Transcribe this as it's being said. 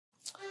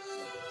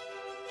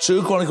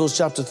2 Chronicles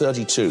chapter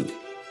 32,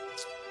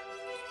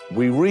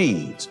 we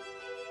read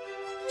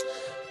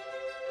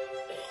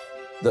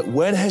that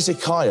when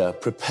Hezekiah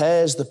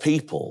prepares the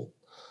people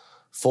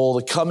for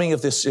the coming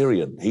of the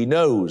Assyrian, he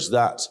knows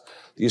that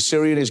the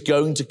Assyrian is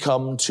going to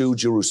come to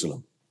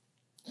Jerusalem.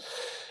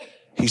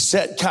 He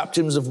set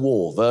captains of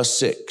war, verse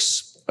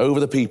 6, over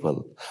the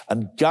people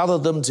and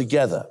gathered them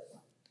together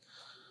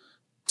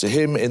to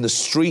him in the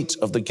street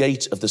of the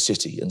gate of the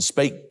city and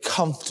spake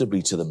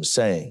comfortably to them,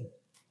 saying,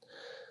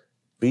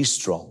 be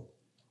strong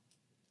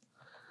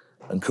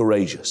and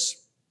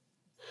courageous.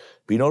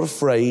 Be not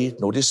afraid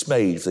nor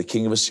dismayed for the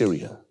king of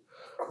Assyria,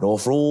 nor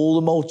for all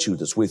the multitude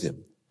that's with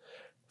him.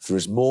 For there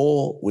is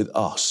more with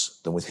us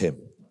than with him.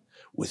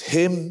 With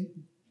him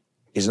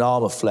is an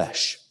arm of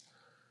flesh,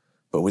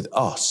 but with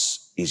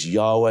us is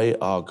Yahweh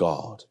our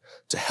God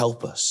to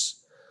help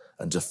us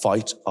and to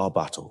fight our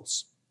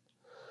battles.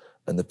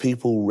 And the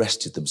people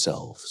rested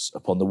themselves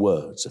upon the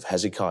words of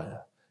Hezekiah,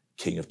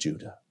 king of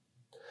Judah.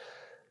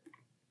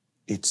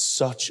 It's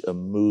such a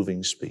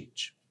moving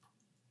speech.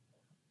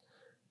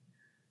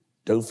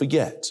 Don't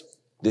forget,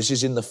 this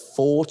is in the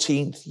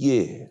 14th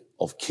year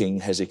of King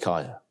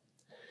Hezekiah.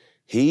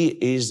 He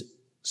is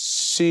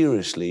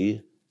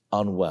seriously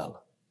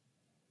unwell.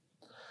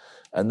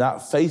 And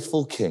that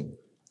faithful king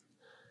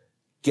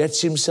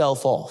gets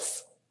himself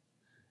off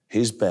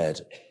his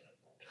bed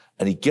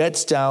and he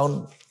gets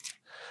down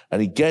and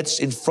he gets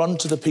in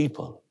front of the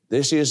people.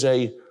 This is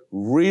a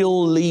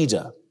real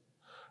leader.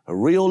 A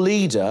real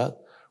leader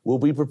will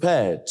be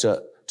prepared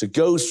to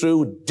go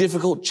through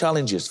difficult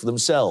challenges for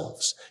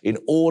themselves in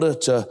order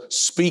to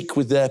speak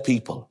with their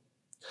people.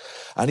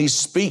 And he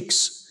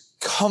speaks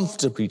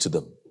comfortably to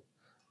them,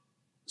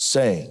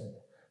 saying,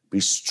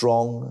 be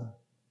strong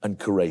and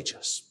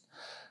courageous.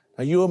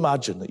 Now you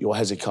imagine that you're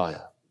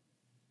Hezekiah.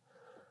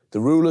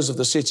 The rulers of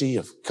the city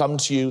have come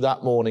to you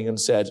that morning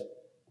and said,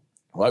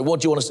 right,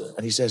 what do you want us to?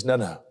 And he says,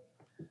 no,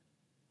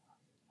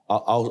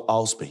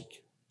 I'll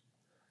speak.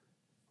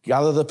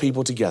 Gather the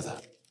people together.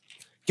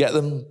 Get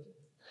them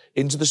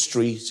into the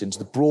street, into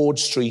the broad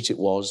street it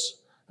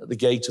was, at the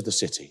gate of the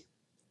city.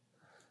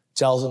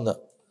 Tell them that,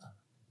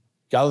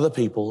 gather the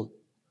people,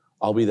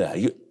 I'll be there.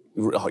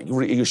 Are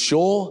you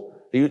sure?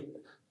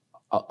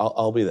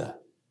 I'll be there.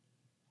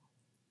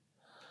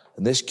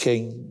 And this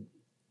king,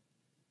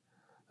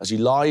 as he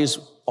lies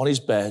on his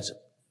bed,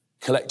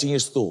 collecting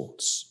his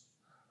thoughts,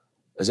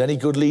 as any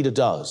good leader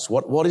does,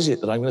 what is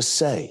it that I'm going to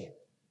say?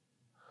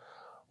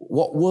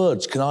 What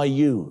words can I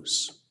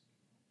use?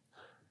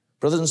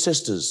 Brothers and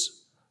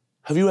sisters,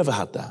 have you ever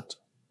had that?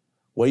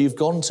 Where you've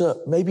gone to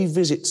maybe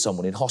visit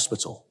someone in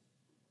hospital.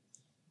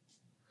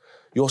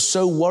 You're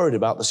so worried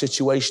about the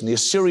situation. The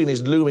Assyrian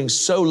is looming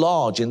so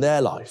large in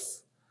their life.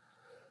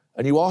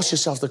 And you ask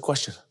yourself the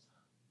question,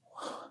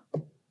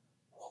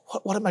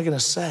 what am I going to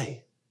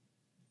say?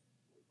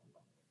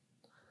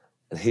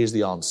 And here's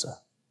the answer.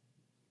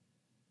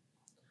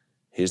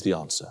 Here's the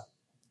answer.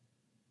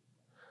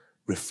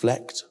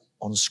 Reflect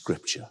on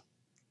Scripture.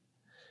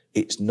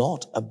 It's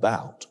not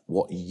about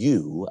what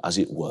you, as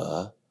it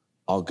were,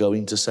 are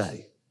going to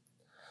say,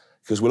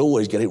 because we'll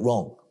always get it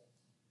wrong.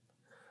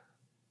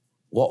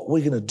 What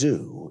we're going to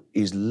do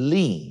is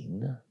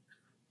lean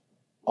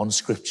on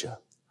Scripture.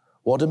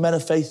 What do men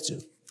of faith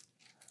do?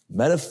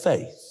 Men of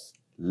faith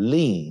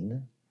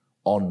lean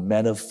on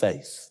men of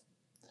faith.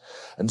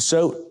 And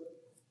so,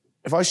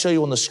 if I show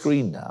you on the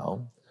screen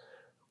now,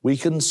 we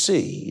can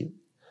see,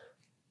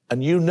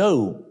 and you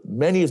know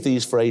many of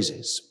these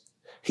phrases,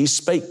 he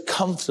spake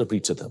comfortably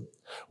to them.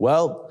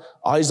 Well,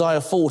 Isaiah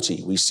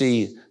 40, we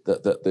see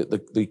that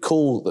the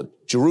call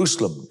that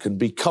Jerusalem can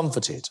be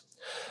comforted.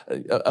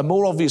 A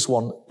more obvious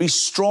one, be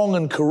strong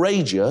and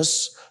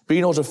courageous,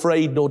 be not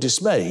afraid nor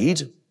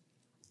dismayed.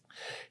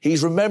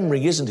 He's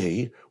remembering, isn't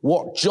he,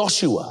 what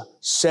Joshua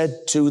said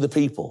to the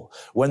people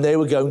when they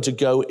were going to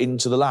go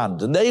into the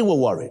land. And they were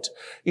worried,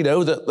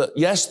 that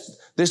yes,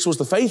 this was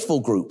the faithful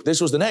group. This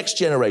was the next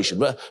generation.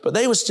 But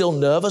they were still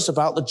nervous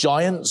about the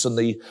giants and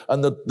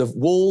the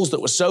walls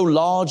that were so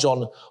large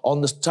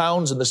on the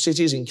towns and the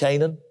cities in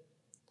Canaan.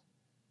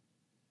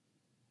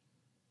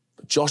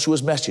 But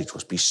Joshua's message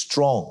was be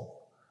strong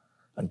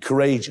and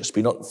courageous.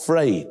 Be not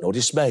afraid nor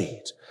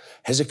dismayed.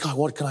 Hezekiah,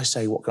 what can I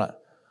say?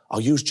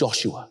 I'll use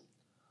Joshua.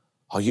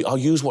 I'll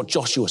use what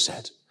Joshua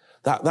said.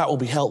 That will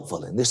be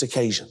helpful in this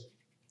occasion.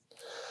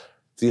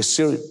 The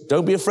Assyrian,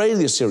 don't be afraid of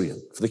the Assyrian,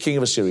 for the king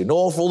of Assyria,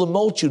 nor for all the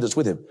multitude that's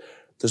with him.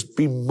 There's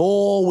been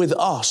more with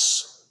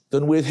us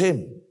than with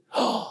him.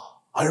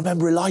 I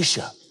remember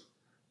Elisha.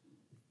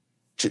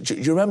 Do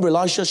you remember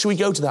Elisha? Shall we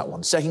go to that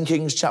one? 2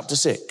 Kings chapter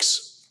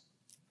 6.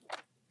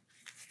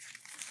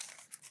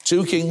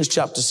 2 Kings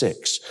chapter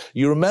 6.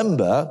 You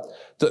remember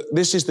that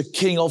this is the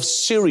king of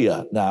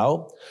Syria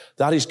now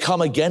that is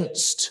come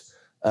against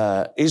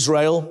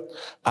Israel,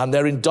 and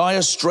they're in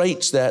dire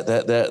straits.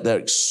 They're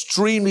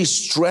extremely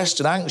stressed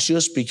and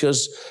anxious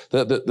because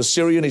the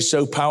Syrian is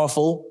so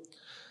powerful.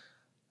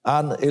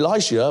 And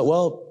Elisha,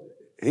 well,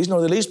 he's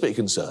not the least bit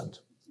concerned.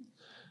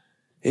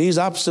 He's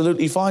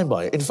absolutely fine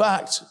by it. In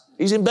fact,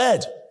 he's in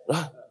bed.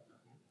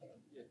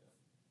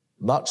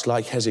 much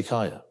like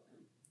Hezekiah.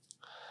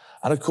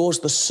 And of course,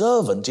 the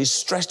servant is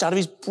stressed out of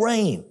his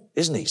brain,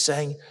 isn't he?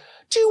 Saying,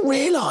 do you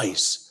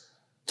realize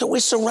that we're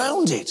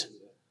surrounded?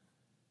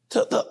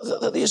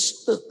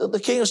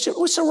 The king of Assyria,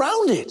 we're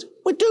surrounded.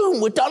 We're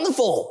doomed. We're done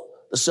for,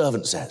 the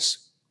servant says.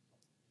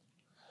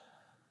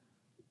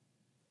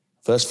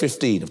 Verse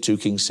 15 of 2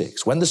 Kings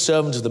 6. When the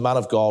servant of the man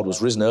of God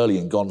was risen early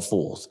and gone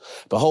forth,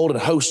 behold, an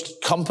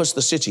host compassed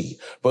the city,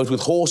 both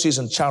with horses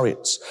and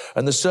chariots.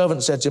 And the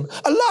servant said to him,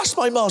 alas,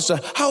 my master,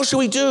 how shall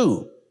we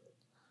do?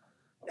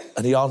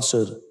 And he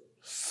answered,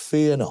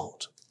 fear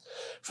not,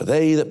 for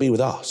they that be with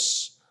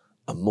us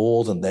are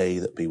more than they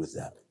that be with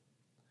them.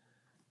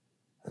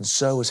 And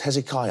so as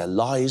Hezekiah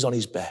lies on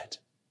his bed,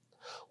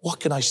 what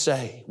can I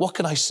say? What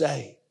can I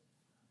say?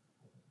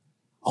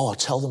 Oh, I'll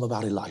tell them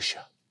about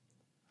Elisha.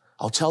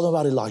 I'll tell them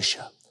about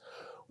Elisha.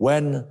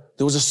 When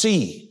there was a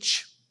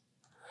siege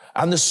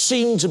and there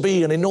seemed to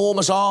be an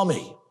enormous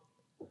army,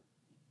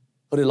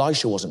 but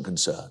Elisha wasn't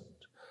concerned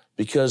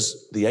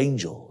because the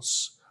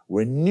angels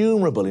were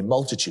innumerable in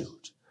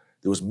multitude.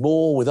 There was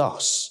more with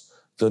us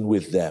than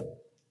with them.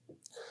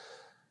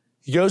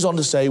 He goes on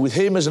to say, with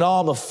him as an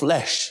arm of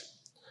flesh,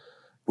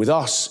 with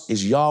us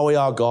is Yahweh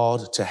our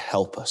God to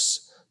help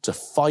us, to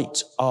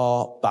fight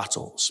our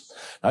battles.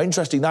 Now,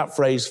 interesting, that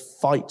phrase,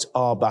 fight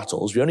our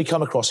battles, we only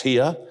come across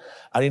here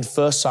and in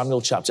 1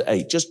 Samuel chapter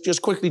 8.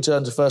 Just quickly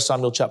turn to 1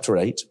 Samuel chapter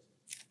 8.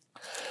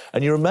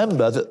 And you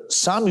remember that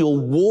Samuel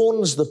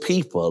warns the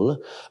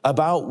people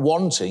about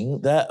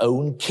wanting their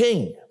own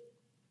king.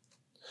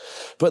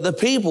 But the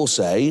people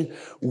say,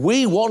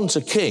 we want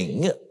a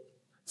king.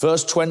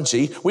 Verse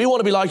 20, we want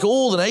to be like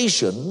all the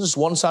nations,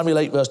 1 Samuel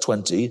 8 verse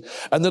 20,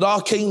 and that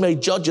our king may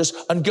judge us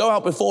and go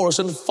out before us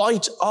and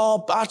fight our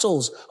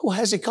battles. Oh,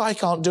 Hezekiah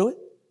can't do it.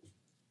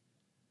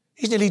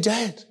 He's nearly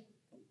dead.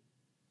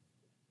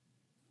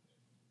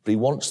 But he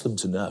wants them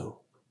to know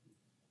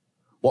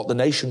what the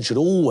nation should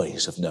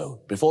always have known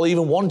before they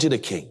even wanted a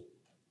king.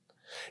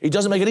 It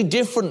doesn't make any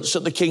difference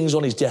that the king's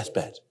on his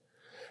deathbed,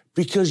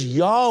 because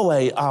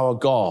Yahweh our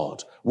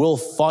God will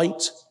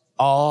fight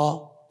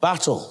our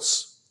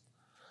battles.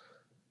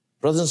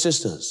 Brothers and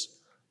sisters,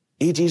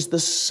 it is the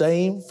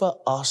same for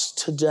us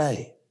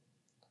today.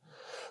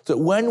 That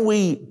when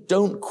we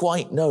don't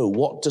quite know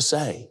what to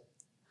say,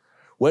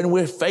 when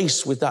we're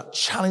faced with that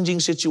challenging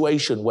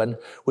situation, when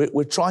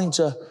we're trying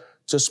to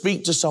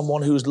speak to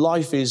someone whose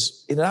life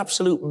is in an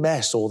absolute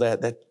mess, or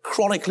they're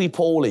chronically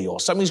poorly, or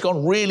something's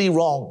gone really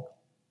wrong,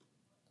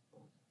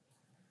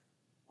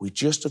 we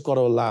just have got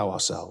to allow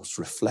ourselves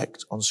to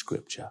reflect on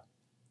Scripture.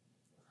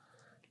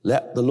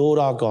 Let the Lord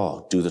our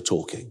God do the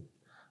talking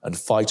and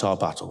fight our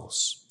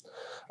battles.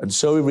 And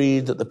so we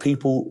read that the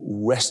people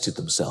rested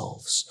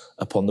themselves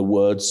upon the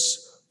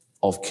words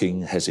of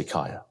King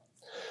Hezekiah.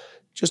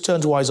 Just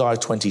turn to Isaiah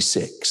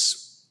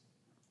 26.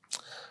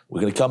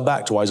 We're going to come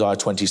back to Isaiah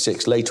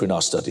 26 later in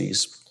our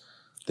studies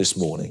this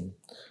morning.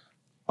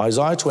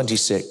 Isaiah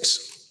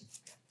 26.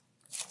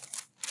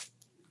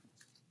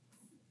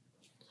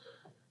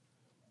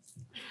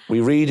 We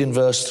read in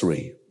verse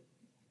 3.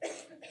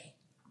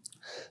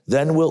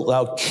 Then wilt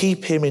thou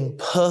keep him in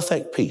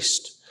perfect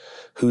peace,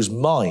 whose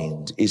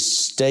mind is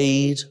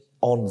stayed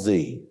on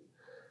thee,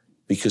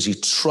 because he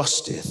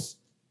trusteth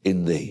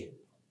in thee.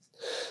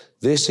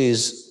 This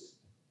is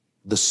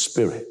the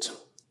Spirit.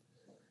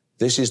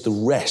 This is the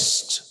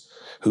rest,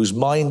 whose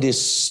mind is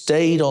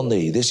stayed on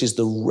thee. This is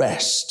the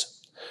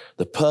rest,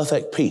 the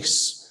perfect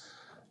peace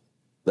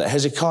that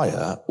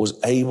Hezekiah was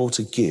able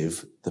to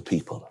give the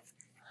people.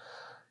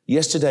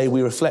 Yesterday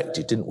we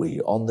reflected, didn't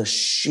we, on the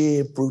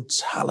sheer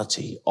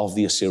brutality of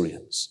the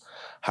Assyrians.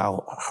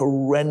 How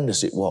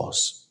horrendous it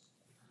was.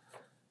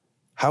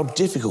 How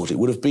difficult it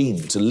would have been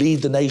to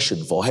lead the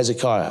nation for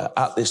Hezekiah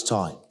at this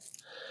time.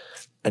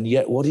 And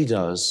yet what he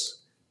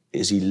does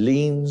is he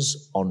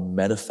leans on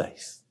men of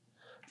faith,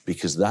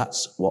 because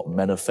that's what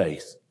men of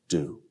faith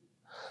do.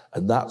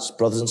 And that's,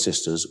 brothers and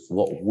sisters,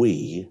 what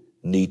we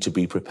need to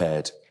be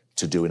prepared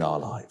to do in our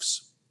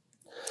lives.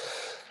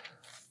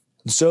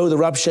 And so the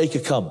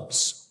Rabshakeh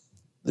comes,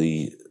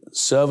 the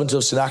servant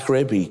of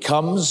Sennacherib. He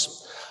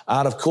comes,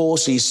 and of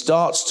course he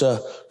starts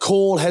to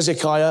call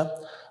Hezekiah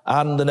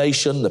and the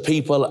nation, the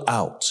people,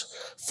 out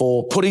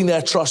for putting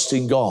their trust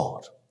in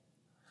God.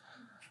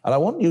 And I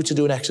want you to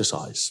do an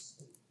exercise.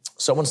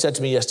 Someone said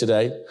to me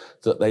yesterday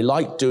that they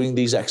like doing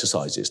these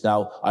exercises.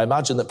 Now, I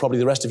imagine that probably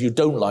the rest of you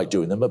don't like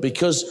doing them, but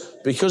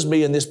because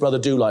me and this brother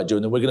do like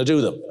doing them, we're going to do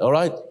them, all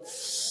right?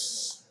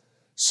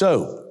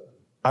 So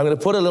I'm going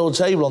to put a little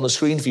table on the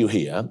screen for you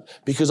here,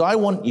 because I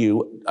want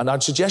you, and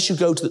I'd suggest you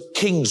go to the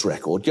King's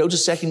record, go to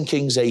 2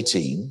 Kings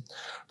 18.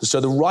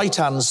 So the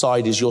right-hand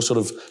side is your sort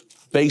of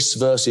base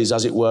verses,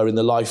 as it were, in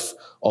the life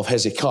of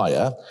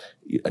Hezekiah.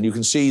 And you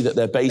can see that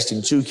they're based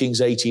in 2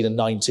 Kings 18 and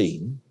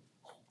 19.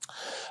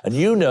 And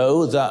you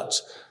know that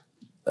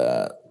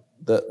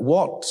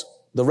what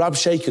the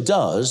Rabshakeh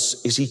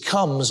does is he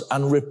comes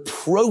and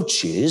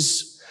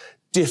reproaches,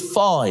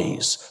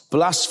 defies,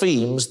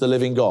 blasphemes the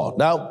living God.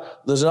 Now,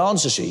 there's an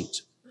answer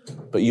sheet,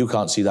 but you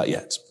can't see that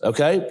yet,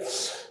 okay?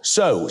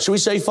 So, shall we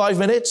say 5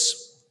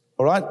 minutes?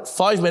 All right?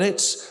 5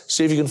 minutes.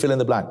 See if you can fill in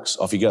the blanks.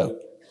 Off you go.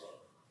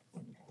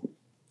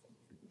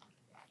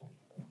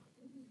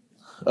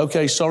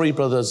 Okay, sorry,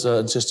 brothers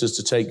and sisters,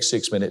 to take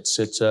 6 minutes.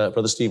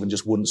 Brother Stephen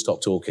just wouldn't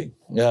stop talking.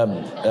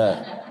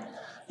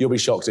 You'll be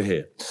shocked to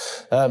hear.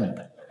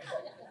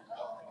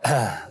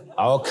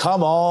 Oh,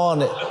 come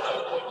on.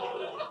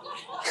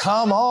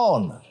 Come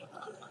on.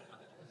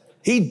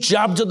 He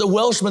jabbed at the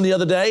Welshman the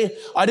other day.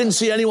 I didn't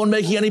see anyone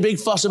making any big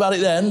fuss about it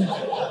then.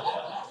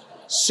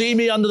 See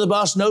me under the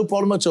bus, no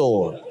problem at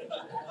all.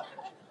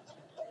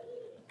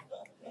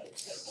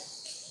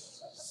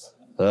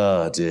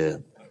 Oh,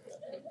 dear.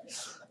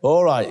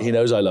 All right, he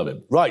knows I love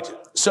him. Right,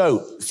 so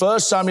 1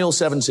 Samuel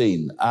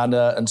 17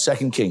 and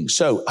 2 Kings.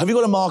 So have you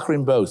got a marker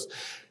in both?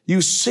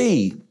 You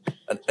see,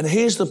 and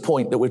here's the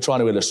point that we're trying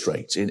to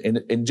illustrate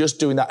in just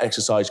doing that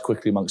exercise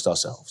quickly amongst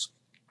ourselves.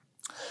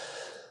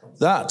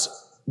 That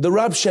the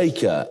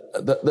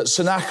Rabshakeh, that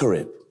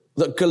Sennacherib,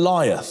 that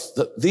Goliath,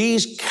 that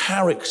these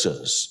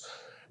characters,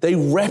 they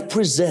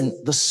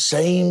represent the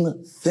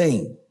same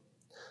thing.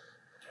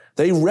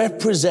 They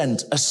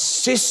represent a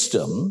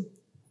system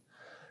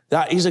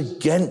that is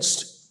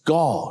against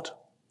God.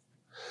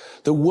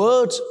 The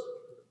word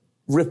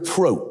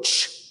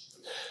reproach,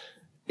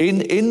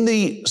 in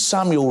the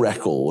Samuel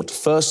record,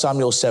 1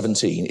 Samuel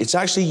 17, it's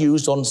actually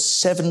used on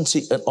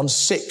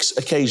 6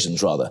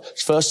 occasions, rather.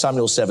 1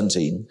 Samuel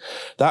 17,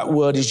 that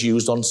word is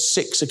used on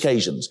 6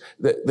 occasions.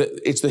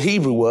 It's the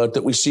Hebrew word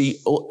that we see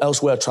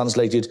elsewhere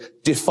translated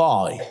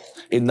defy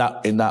in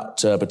that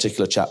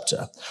particular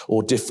chapter,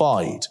 or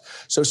defied.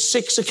 So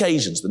 6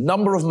 occasions, the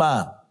number of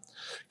man.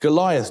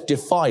 Goliath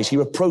defies, he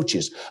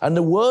reproaches. And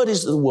the word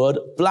is the word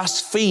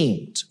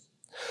blasphemed.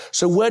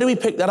 So where do we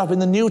pick that up in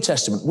the New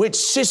Testament? Which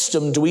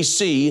system do we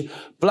see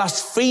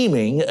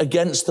blaspheming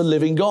against the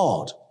living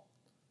God?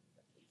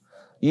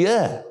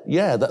 Yeah,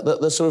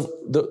 the sort of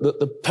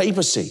the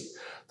papacy,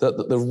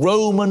 the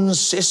Roman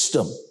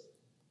system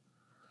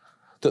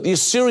that the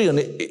Assyrian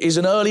is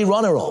an early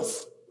runner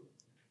of.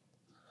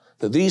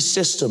 That these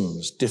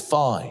systems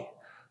defy,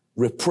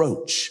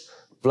 reproach,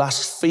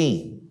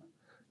 blaspheme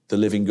the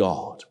living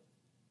God.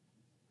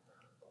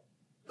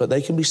 But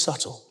they can be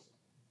subtle.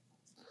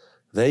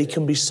 They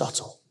can be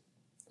subtle.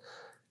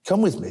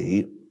 Come with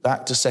me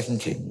back to 2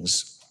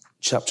 Kings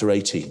chapter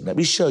 18. Let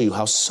me show you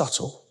how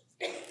subtle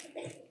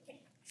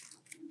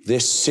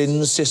this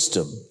sin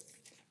system,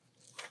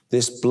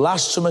 this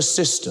blasphemous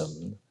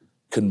system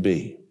can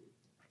be.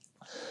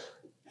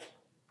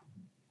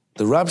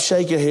 The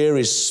Rabshakeh here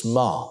is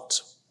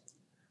smart.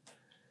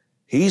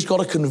 He's got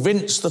to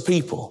convince the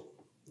people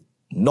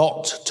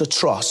not to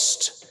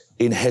trust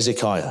in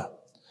Hezekiah.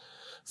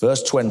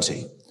 Verse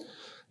 20.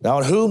 Now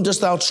in whom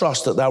dost thou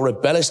trust that thou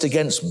rebellest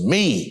against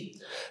me?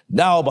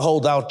 Now,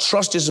 behold, thou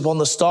trustest upon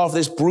the staff of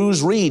this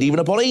bruised reed, even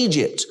upon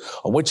Egypt,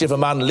 on which if a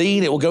man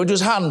lean, it will go into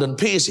his hand and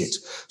pierce it.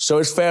 So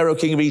is Pharaoh,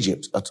 king of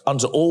Egypt,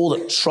 unto all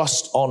that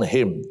trust on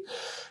him.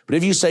 But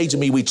if you say to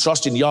me, we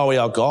trust in Yahweh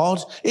our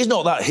God, is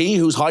not that he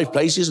whose high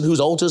places and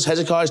whose altars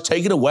Hezekiah has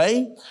taken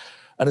away,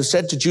 and has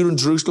said to Judah and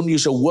Jerusalem, you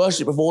shall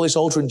worship before this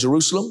altar in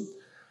Jerusalem?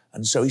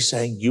 And so he's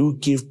saying, you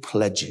give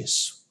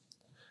pledges.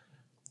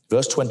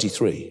 Verse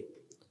 23.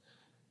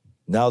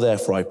 Now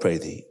therefore I pray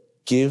thee,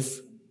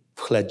 give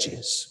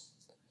pledges.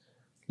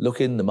 Look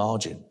in the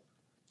margin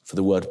for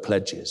the word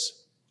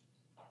pledges.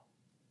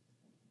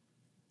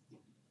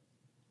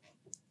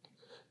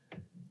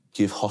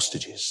 Give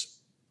hostages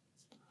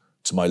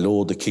to my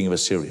lord the king of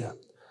Assyria,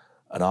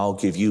 and I'll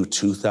give you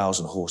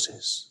 2,000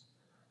 horses.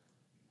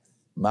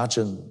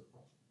 Imagine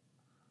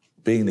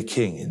being the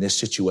king in this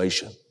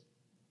situation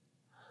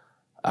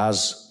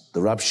as the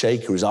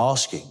Rabshakeh is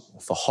asking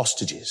for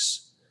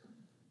hostages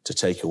to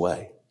take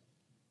away.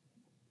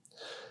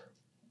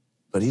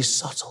 But he's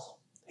subtle.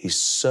 He's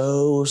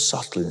so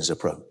subtle in his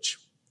approach.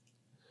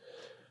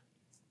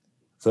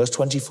 Verse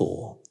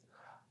 24.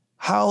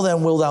 How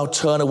then wilt thou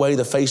turn away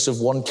the face of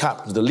one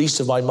captain, the least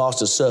of my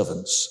master's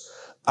servants,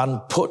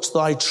 and put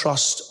thy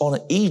trust on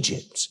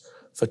Egypt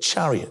for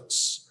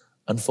chariots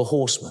and for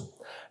horsemen?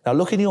 Now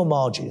look in your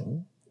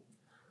margin.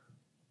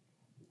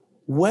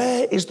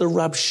 Where is the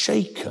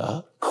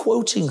Rabshakeh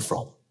quoting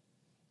from?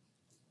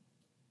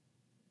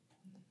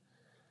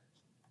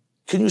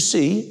 Can you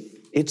see?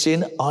 It's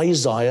in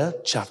Isaiah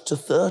chapter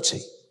 30.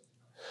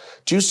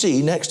 Do you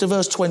see next to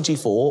verse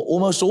 24,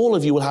 almost all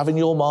of you will have in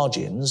your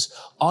margins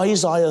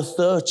Isaiah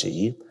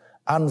 30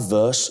 and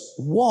verse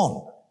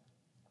 1.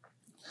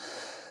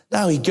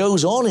 Now he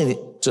goes on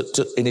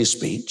in his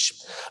speech,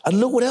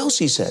 and look what else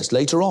he says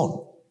later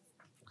on.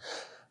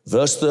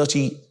 Verse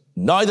 30,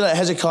 neither let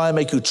Hezekiah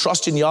make you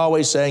trust in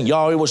Yahweh, saying,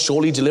 Yahweh will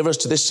surely deliver us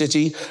to this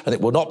city, and it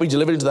will not be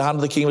delivered into the hand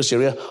of the king of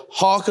Assyria.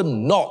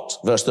 Hearken not,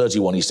 verse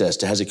 31, he says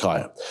to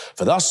Hezekiah,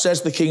 for thus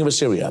says the king of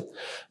Assyria,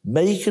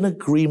 make an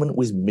agreement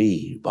with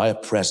me by a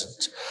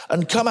present,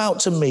 and come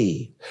out to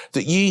me,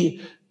 that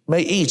ye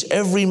may eat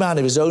every man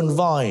of his own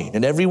vine,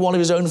 and every one of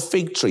his own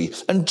fig tree,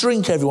 and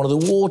drink every one of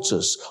the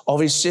waters of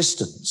his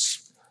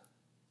cisterns.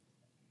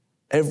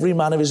 Every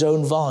man of his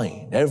own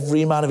vine,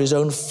 every man of his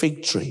own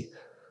fig tree.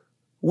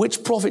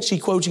 Which prophet's he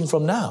quoting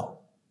from now?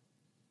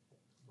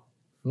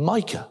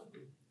 Micah.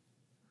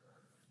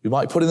 You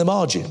might put in the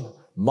margin,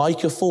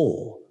 Micah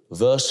 4,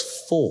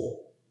 verse 4.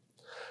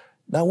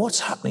 Now what's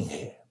happening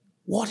here?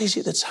 What is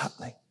it that's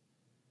happening?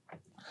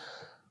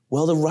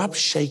 Well, the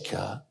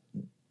Rabshakeh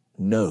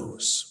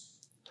knows.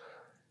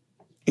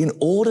 In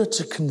order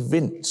to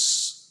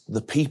convince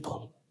the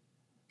people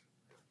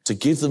to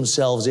give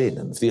themselves in,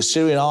 and for the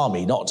Assyrian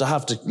army not to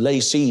have to lay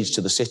siege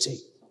to the city,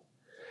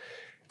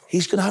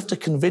 he's going to have to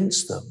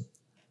convince them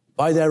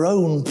by their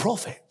own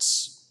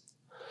prophets.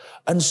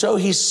 And so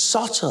he's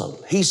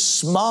subtle, he's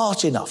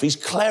smart enough, he's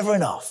clever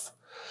enough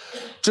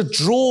to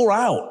draw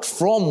out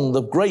from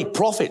the great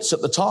prophets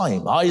at the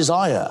time,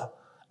 Isaiah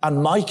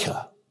and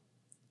Micah,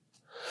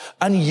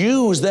 and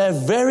use their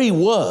very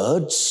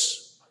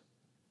words,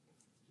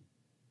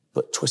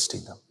 but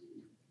twisting them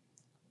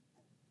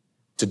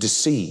to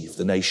deceive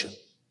the nation.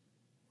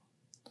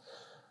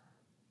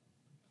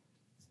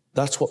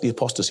 That's what the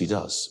apostasy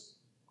does.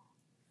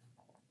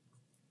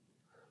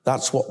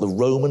 That's what the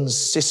Roman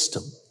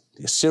system,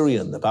 the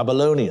Assyrian, the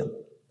Babylonian,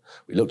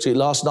 we looked at it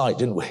last night,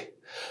 didn't we?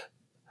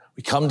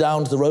 We come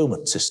down to the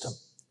Roman system.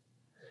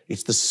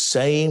 It's the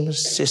same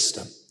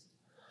system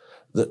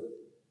that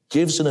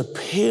gives an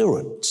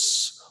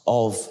appearance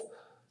of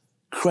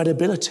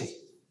credibility.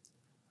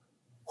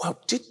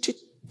 Well,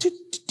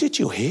 did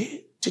you hear?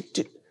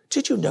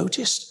 Did you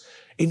notice?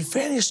 In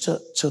fairness to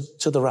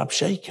the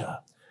Rabshakeh,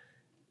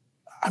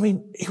 I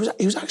mean,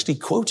 he was actually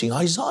quoting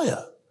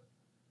Isaiah.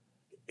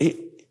 Do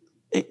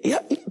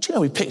you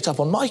know he picked up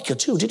on Micah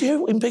too? Did you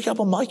hear him pick up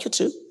on Micah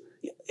too?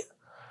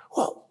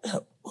 Well, you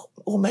know,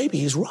 or maybe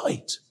he's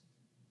right.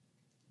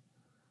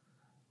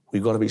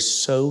 We've got to be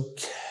so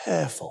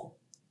careful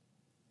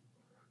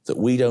that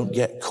we don't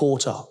get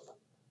caught up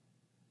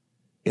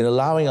in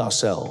allowing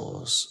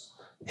ourselves,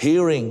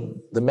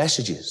 hearing the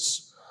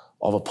messages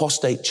of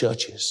apostate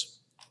churches,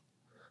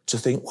 to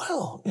think,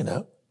 well, you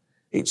know,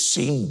 it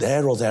seemed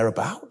there or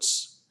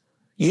thereabouts.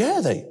 Yeah,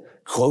 they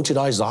quoted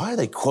Isaiah,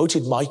 they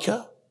quoted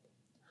Micah.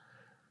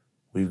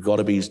 We've got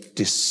to be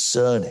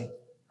discerning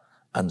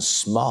and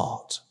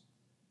smart,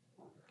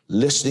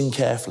 listening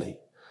carefully,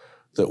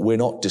 that we're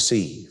not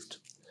deceived.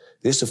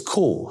 This, of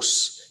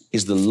course,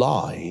 is the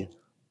lie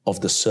of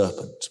the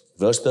serpent.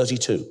 Verse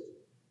 32.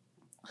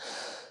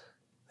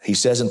 He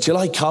says, until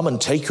I come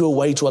and take you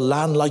away to a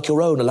land like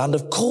your own, a land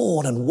of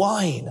corn and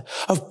wine,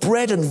 of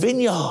bread and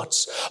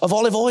vineyards, of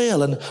olive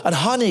oil and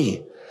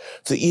honey,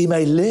 that ye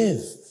may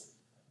live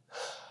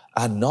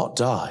and not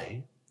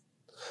die.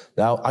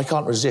 Now, I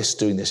can't resist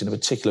doing this in a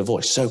particular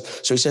voice. So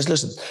he says,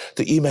 listen,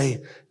 that ye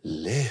may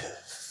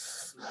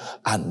live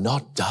and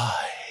not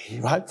die,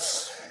 right?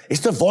 It's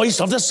the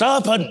voice of the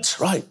serpent,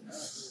 right?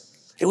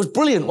 It was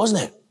brilliant,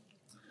 wasn't it?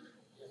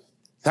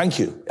 Thank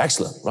you.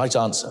 Excellent. Right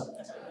answer.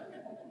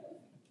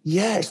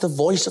 Yeah, it's the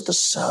voice of the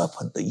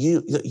serpent that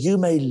you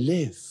may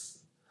live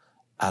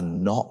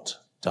and not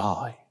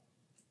die.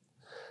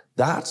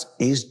 That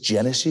is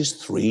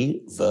Genesis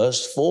 3,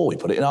 verse 4. We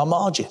put it in our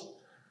margin.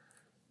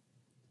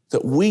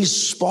 That we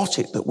spot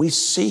it, that we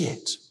see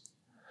it.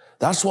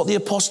 That's what the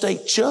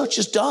apostate church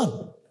has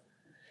done.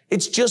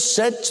 It's just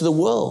said to the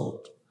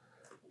world,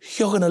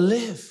 you're going to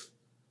live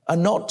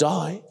and not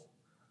die.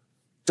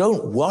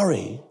 Don't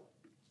worry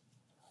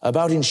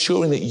about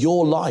ensuring that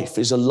your life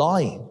is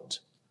aligned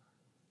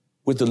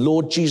with the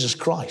Lord Jesus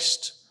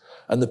Christ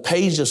and the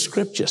pages of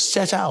Scripture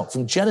set out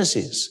from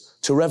Genesis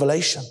to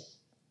Revelation.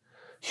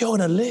 You're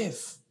going to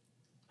live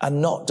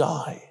and not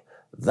die.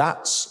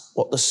 That's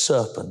what the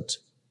serpent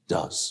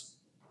does.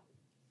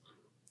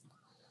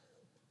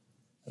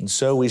 And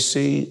so we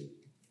see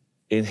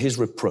in his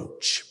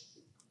reproach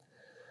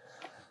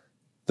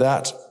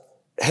that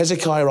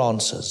Hezekiah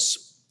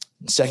answers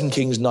in 2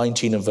 Kings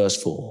 19 and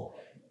verse 4.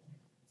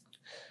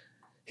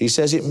 He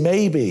says, it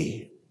may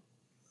be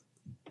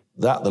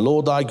that the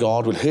Lord thy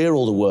God will hear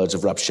all the words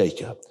of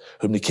Rabshakeh,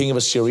 whom the king of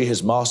Assyria,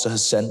 his master,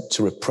 has sent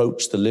to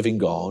reproach the living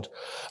God,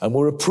 and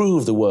will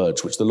reprove the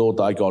words which the Lord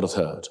thy God hath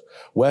heard.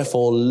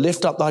 Wherefore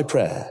lift up thy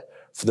prayer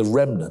for the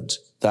remnant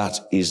that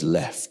is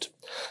left.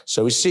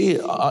 So we see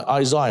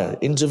Isaiah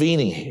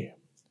intervening here.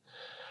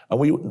 And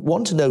we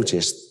want to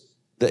notice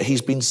that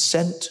he's been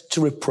sent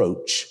to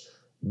reproach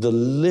the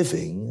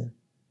living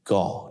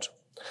God.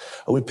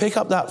 And we pick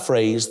up that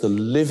phrase, the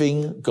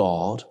living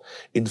God,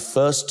 in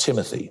 1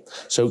 Timothy.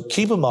 So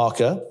keep a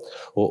marker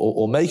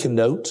or make a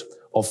note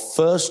of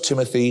 1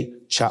 Timothy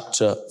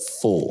chapter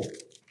 4.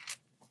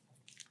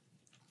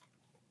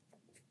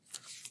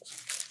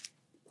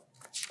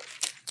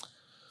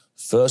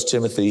 First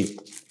Timothy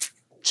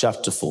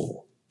chapter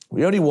 4.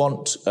 We only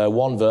want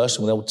one verse,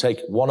 and we'll take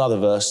one other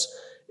verse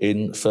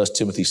in 1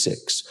 Timothy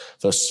 6.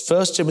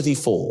 1 Timothy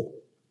 4,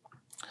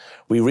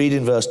 we read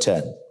in verse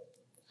 10.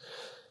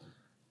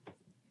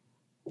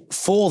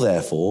 For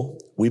therefore,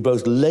 we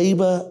both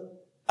labor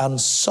and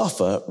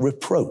suffer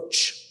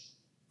reproach,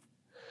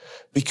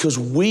 because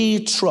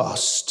we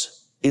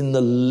trust in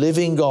the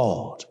living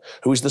God,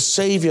 who is the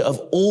Savior of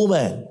all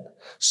men,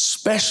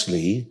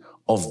 especially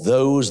of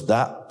those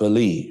that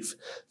believe.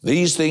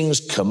 These things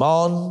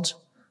command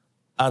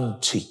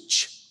and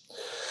teach.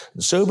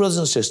 And so, brothers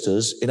and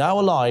sisters, in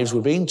our lives,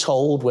 we're being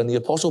told when the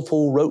Apostle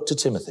Paul wrote to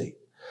Timothy,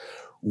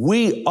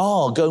 we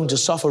are going to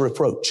suffer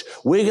reproach.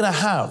 We're going to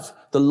have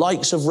the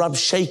likes of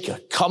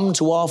Rabshakeh come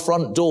to our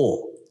front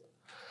door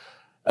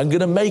and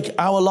going to make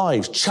our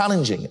lives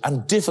challenging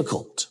and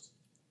difficult.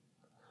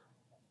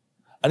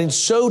 And in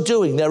so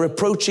doing, they're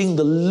approaching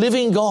the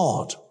living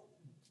God.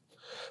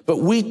 But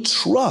we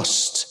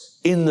trust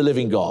in the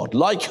living God.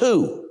 Like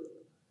who?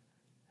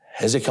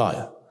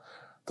 Hezekiah,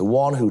 the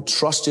one who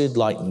trusted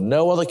like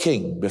no other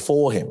king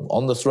before him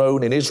on the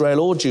throne in Israel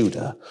or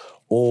Judah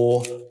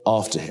or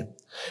after him.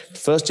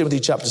 1 Timothy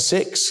chapter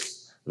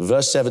 6,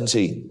 verse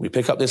 17, we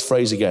pick up this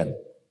phrase again.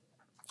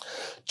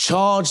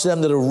 Charge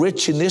them that are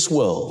rich in this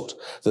world,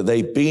 that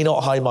they be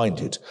not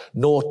high-minded,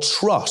 nor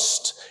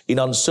trust in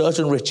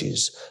uncertain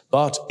riches,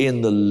 but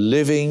in the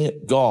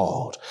living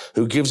God,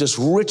 who gives us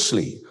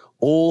richly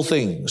all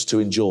things to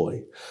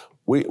enjoy.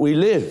 We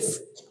live,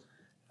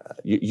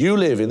 you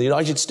live in the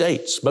United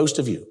States, most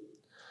of you,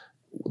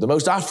 the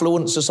most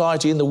affluent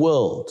society in the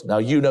world. Now,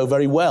 you know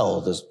very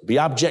well there's the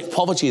abject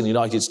poverty in the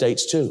United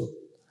States too.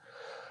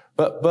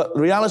 But the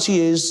reality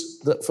is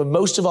that for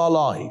most of our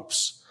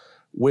lives,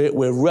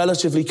 we're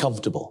relatively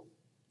comfortable.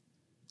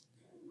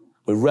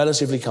 We're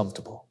relatively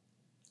comfortable.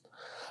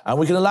 And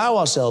we can allow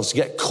ourselves to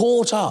get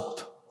caught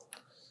up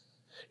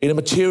in a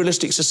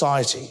materialistic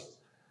society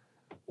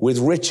with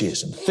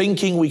riches and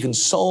thinking we can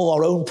solve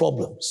our own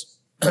problems.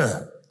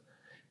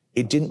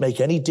 It didn't make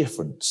any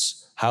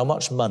difference how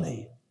much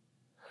money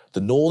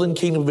the northern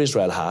kingdom of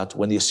Israel had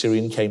when the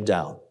Assyrian came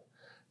down.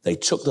 They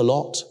took the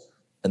lot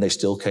and they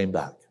still came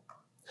back.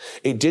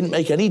 It didn't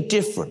make any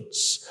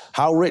difference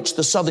how rich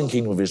the southern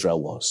kingdom of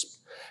Israel was.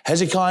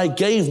 Hezekiah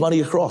gave money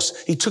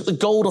across. He took the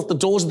gold off the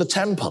doors of the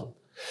temple.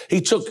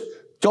 He took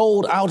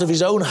gold out of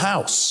his own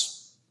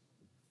house.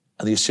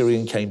 And the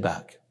Assyrian came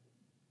back.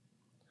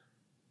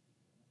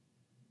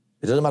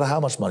 It doesn't matter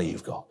how much money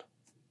you've got.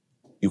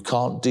 You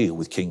can't deal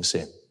with king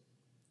sin.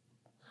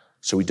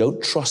 So we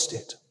don't trust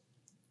it.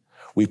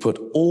 We put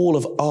all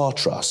of our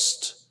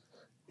trust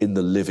in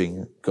the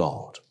living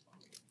God.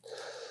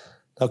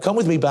 Now come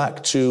with me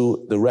back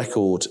to the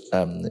record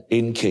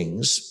in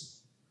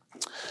Kings.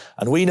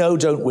 And we know,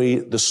 don't we,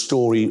 the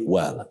story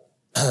well,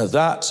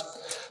 that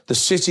the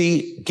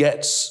city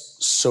gets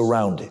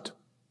surrounded.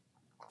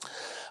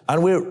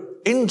 And we're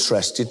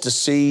interested to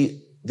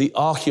see the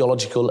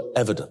archaeological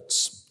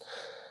evidence.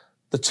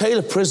 The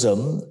Taylor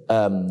Prism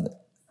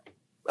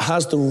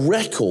has the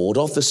record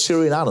of the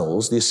Assyrian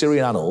annals.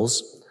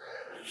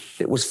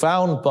 It was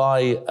found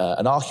by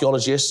an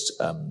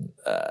archaeologist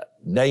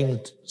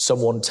named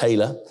someone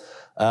Taylor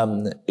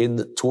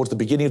towards the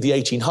beginning of the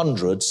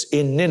 1800s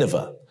in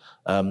Nineveh,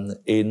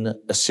 in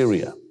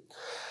Assyria.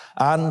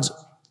 And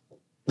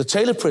the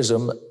Taylor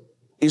Prism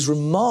is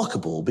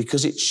remarkable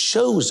because it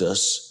shows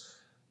us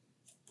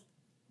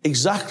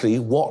exactly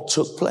what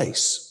took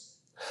place.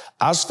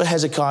 As for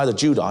Hezekiah the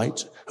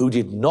Judite, who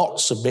did not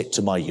submit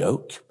to my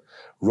yoke,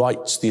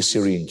 writes the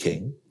Assyrian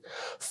king,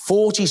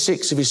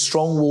 46 of his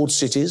strong-walled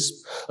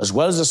cities, as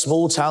well as the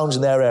small towns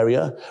in their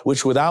area,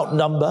 which without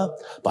number,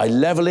 by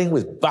leveling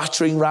with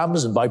battering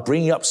rams and by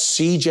bringing up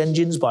siege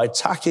engines, by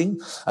attacking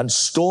and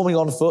storming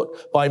on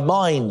foot, by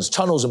mines,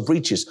 tunnels and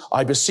breaches,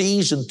 I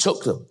besieged and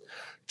took them.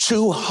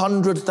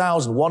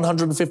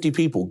 200,150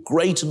 people,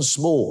 great and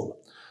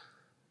small,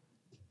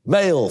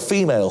 male,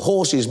 female,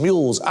 horses,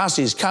 mules,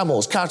 asses,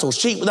 camels, cattle,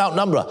 sheep without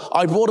number.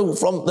 I brought them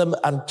from them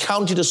and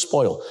counted as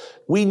spoil.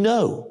 We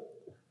know,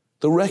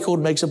 the record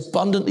makes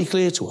abundantly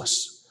clear to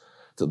us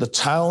that the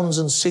towns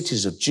and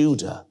cities of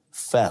Judah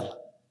fell.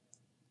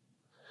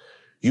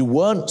 You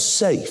weren't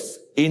safe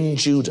in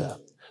Judah.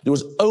 There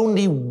was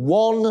only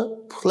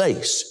one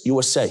place you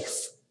were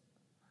safe.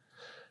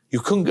 You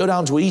couldn't go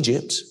down to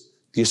Egypt.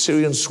 The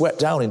Assyrians swept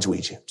down into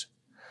Egypt.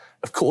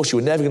 Of course, you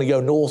were never going to go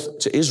north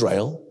to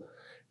Israel.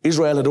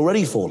 Israel had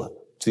already fallen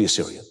to the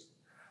Assyrian.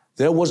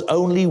 There was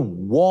only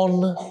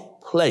one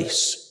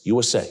place you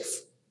were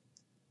safe.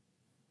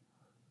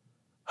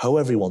 Ho,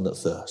 everyone that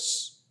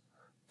thirsts,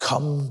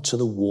 come to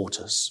the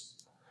waters.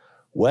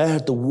 Where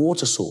had the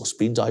water source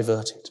been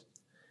diverted?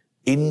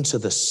 Into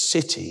the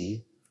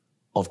city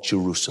of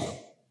Jerusalem.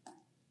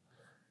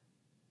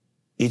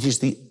 It is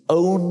the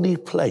only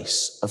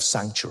place of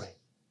sanctuary.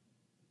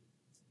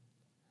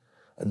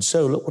 And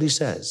so look what he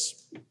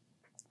says.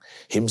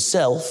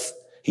 Himself,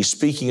 he's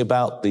speaking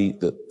about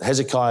the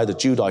Hezekiah, the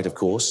Judite, of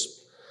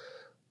course,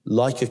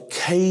 like a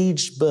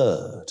caged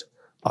bird,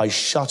 I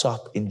shut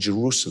up in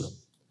Jerusalem,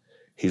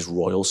 his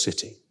royal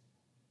city.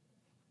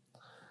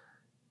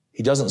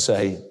 He doesn't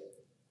say,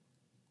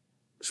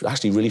 it's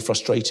actually really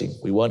frustrating.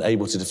 We weren't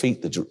able to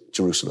defeat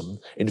Jerusalem.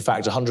 In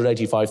fact,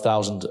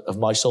 185,000 of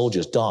my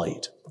soldiers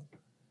died.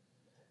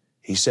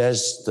 He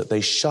says that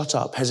they shut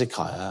up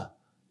Hezekiah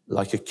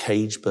like a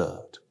caged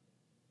bird.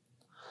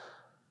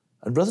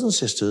 And brothers and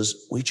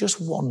sisters, we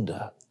just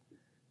wonder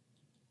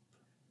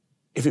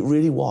if it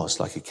really was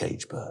like a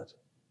caged bird.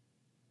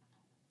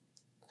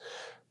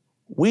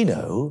 We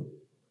know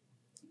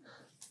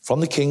from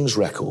the king's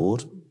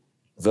record,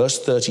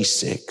 verse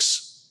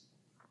 36,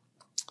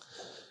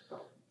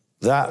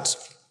 that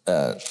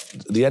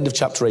the end of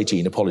chapter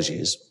 18,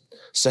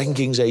 2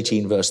 Kings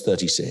 18, verse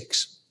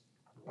 36,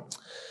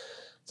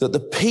 that the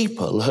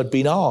people had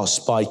been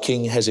asked by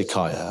King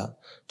Hezekiah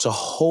to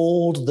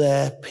hold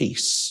their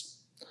peace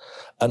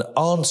and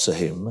answer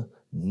him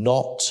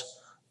not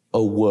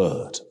a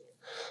word.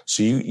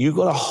 So you've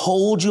got to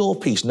hold your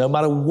peace no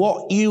matter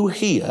what you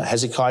hear.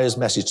 Hezekiah's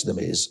message to them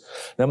is,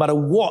 no matter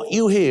what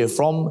you hear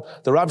from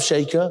the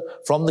Rabshakeh,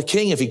 from the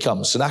king if he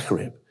comes,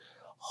 Sennacherib,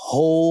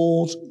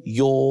 hold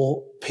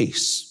your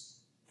peace.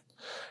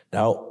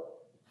 Now,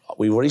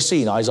 we've already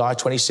seen Isaiah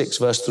 26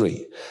 verse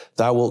 3.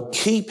 Thou wilt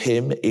keep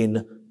him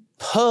in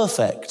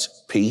perfect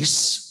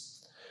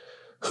peace,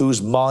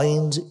 whose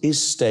mind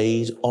is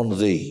stayed on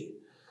thee,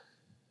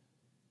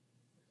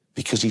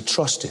 because he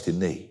trusteth in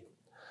thee.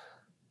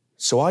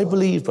 So I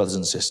believe, brothers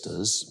and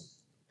sisters,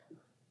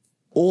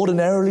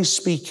 ordinarily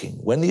speaking,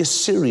 when the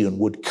Assyrian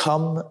would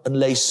come and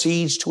lay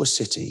siege to a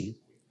city,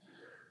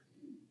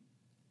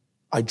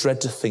 I dread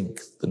to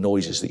think the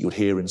noises that you would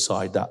hear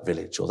inside that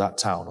village or that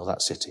town or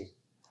that city.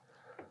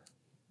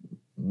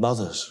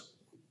 Mothers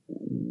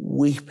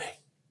weeping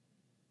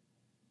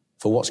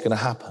for what's going to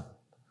happen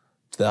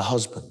to their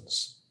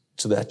husbands,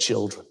 to their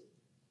children.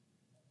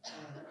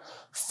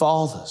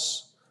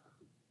 Fathers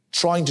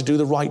trying to do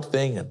the right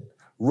thing and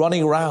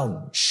running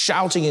around,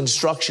 shouting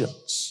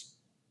instructions.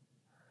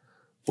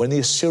 When the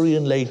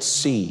Assyrian laid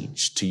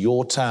siege to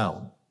your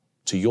town,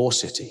 to your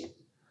city,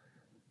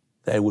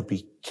 there would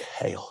be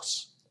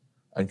chaos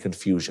and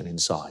confusion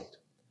inside.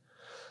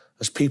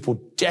 As people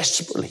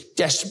desperately,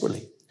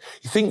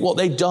 you think what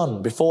they'd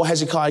done before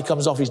Hezekiah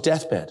comes off his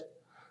deathbed.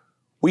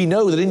 We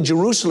know that in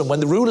Jerusalem, when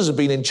the rulers had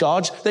been in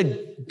charge,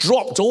 they'd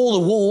dropped all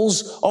the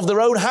walls of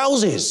their own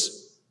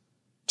houses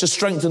to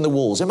strengthen the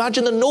walls.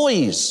 Imagine the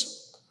noise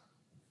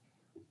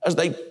as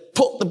they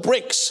put the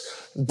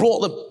bricks,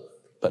 brought them.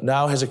 But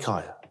now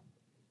Hezekiah,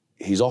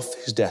 he's off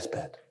his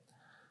deathbed.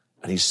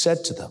 And he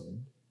said to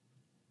them,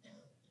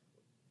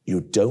 you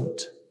don't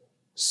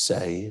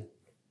say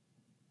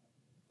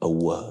a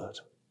word.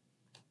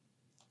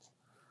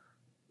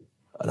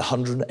 And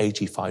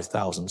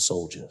 185,000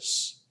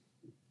 soldiers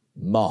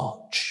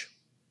march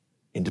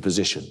into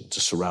position to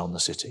surround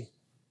the city.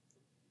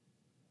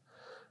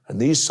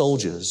 And these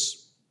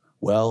soldiers,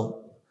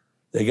 well,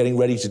 they're getting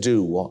ready to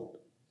do what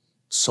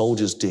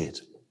soldiers did.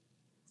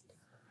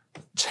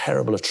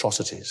 Terrible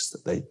atrocities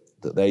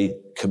that they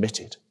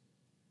committed.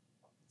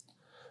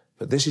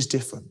 But this is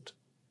different.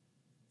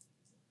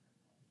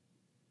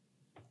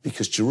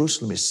 Because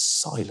Jerusalem is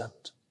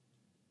silent.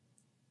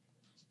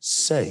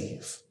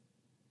 Save.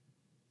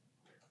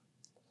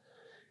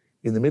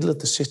 In the middle of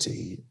the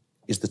city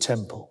is the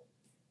temple.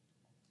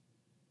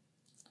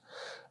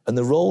 And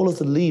the role of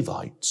the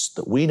Levites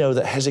that we know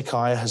that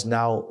Hezekiah has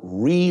now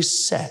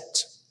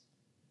reset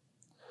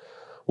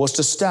was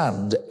to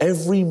stand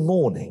every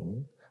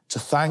morning to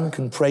thank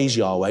and praise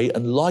Yahweh,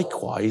 and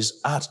likewise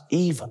at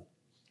even.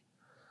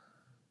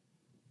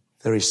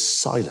 There is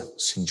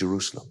silence in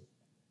Jerusalem.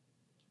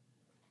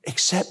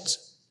 Except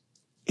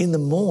in the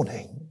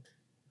morning,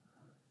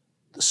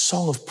 the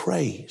song of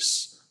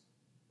praise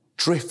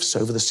drifts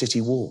over the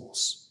city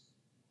walls.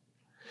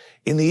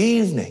 In the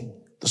evening,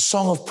 the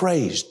song of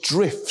praise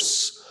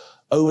drifts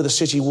over the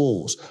city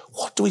walls.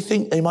 What do we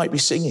think they might be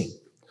singing?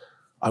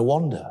 I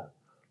wonder.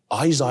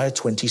 Isaiah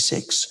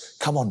 26.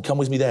 Come on, come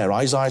with me there.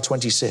 Isaiah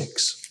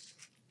 26.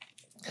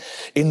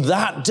 In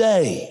that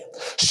day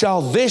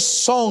shall this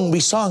song be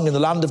sung in the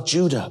land of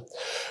Judah.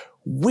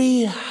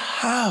 We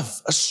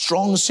have a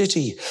strong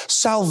city.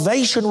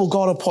 Salvation will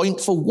God appoint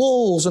for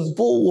walls and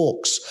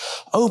bulwarks.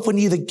 Open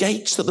ye the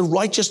gates that the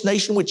righteous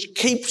nation which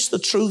keeps the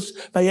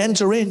truth may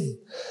enter in.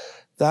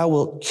 Thou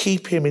wilt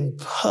keep him in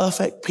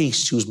perfect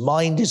peace, whose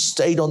mind is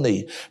stayed on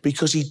thee,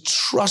 because he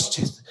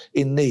trusteth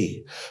in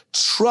thee.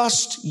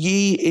 Trust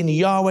ye in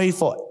Yahweh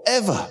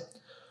forever,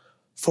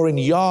 for in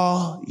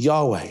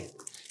Yahweh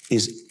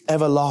is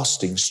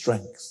everlasting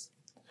strength.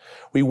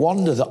 We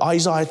wonder that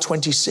Isaiah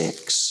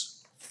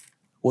 26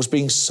 was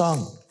being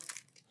sung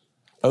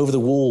over the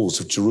walls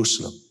of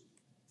Jerusalem.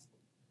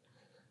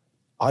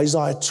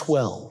 Isaiah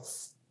 12,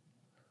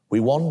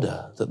 we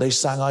wonder that they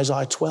sang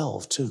Isaiah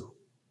 12 too.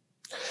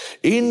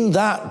 In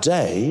that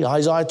day,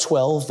 Isaiah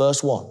 12,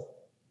 verse 1,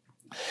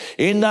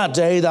 in that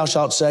day thou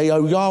shalt say,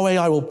 O Yahweh,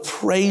 I will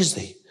praise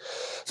thee.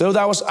 Though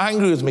thou wast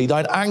angry with me,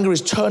 thine anger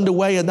is turned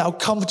away, and thou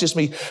comfortest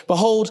me.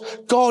 Behold,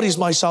 God is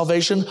my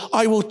salvation.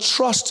 I will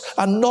trust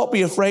and not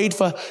be afraid,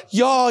 for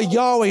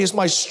Yahweh is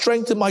my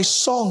strength and my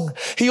song.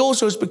 He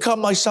also has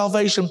become my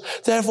salvation.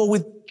 Therefore,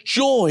 with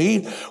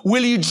joy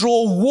will you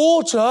draw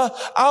water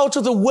out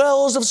of the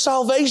wells of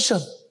salvation.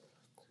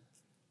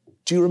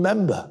 Do you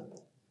remember?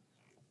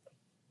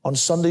 On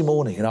Sunday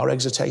morning in our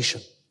exhortation,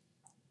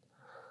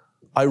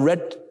 I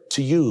read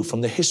to you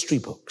from the history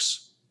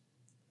books.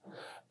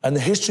 And the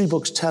history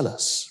books tell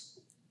us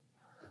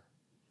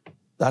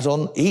that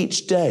on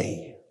each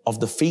day of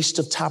the Feast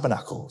of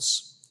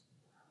Tabernacles,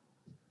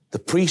 the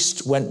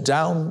priest went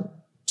down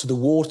to the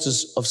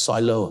waters of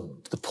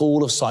Siloam, the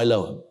pool of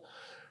Siloam.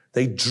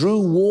 They drew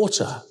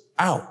water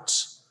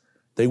out.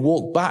 They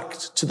walked back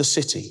to the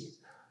city.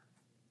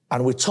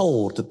 And we're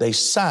told that they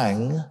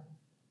sang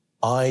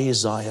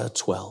Isaiah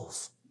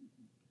 12.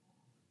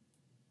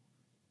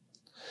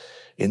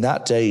 In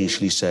that day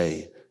shall he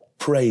say,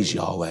 praise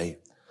Yahweh,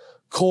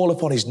 call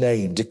upon his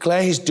name,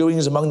 declare his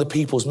doings among the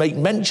peoples, make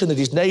mention that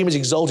his name is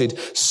exalted,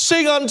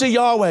 sing unto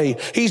Yahweh,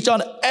 he's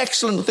done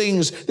excellent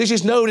things, this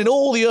is known in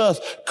all the earth,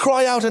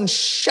 cry out and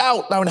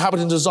shout, thou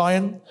inhabitant of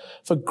Zion,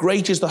 for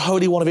great is the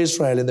Holy One of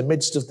Israel in the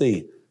midst of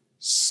thee.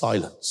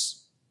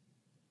 Silence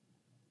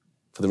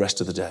for the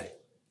rest of the day.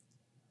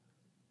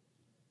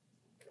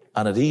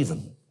 And at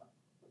even,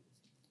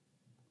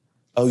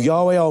 O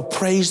Yahweh, I'll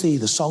praise thee,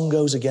 the song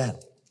goes again.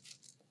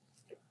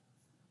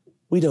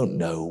 We don't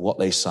know what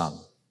they sung,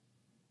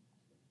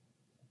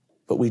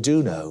 but we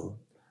do know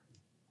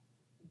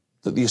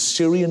that the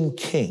Assyrian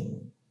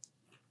king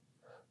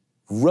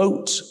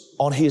wrote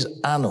on his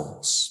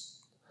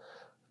annals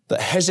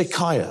that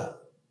Hezekiah,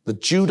 the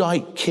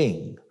Judite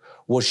king,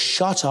 was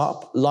shut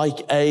up like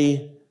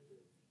a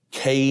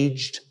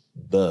caged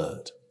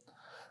bird.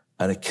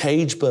 And a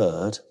caged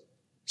bird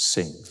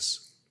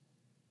sings.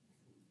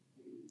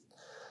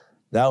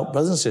 Now,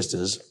 brothers and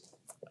sisters,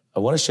 I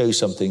want to show you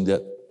something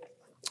that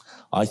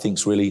I think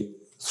is really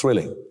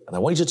thrilling. And I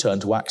want you to turn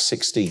to Acts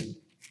 16.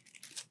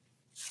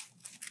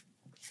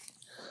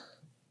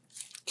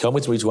 Come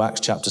with me to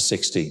Acts chapter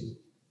 16.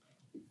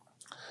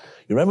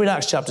 You remember in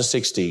Acts chapter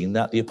 16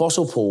 that the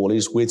Apostle Paul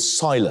is with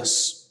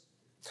Silas.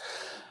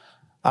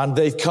 And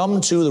they've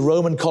come to the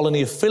Roman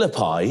colony of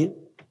Philippi,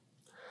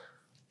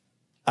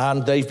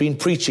 and they've been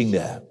preaching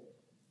there.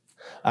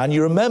 And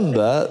you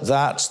remember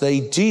that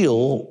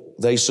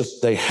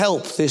they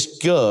help this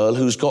girl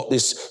who's got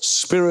this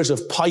spirit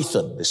of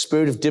Python, this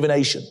spirit of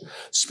divination,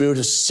 spirit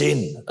of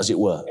sin, as it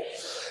were,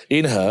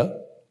 in her,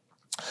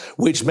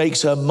 which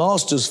makes her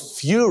masters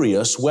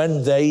furious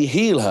when they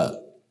heal her.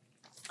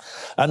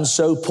 And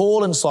so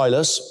Paul and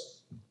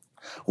Silas,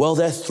 well,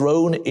 they're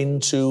thrown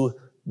into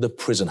the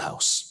prison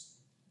house.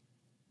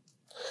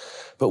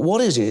 But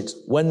what is it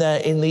when they're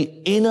in the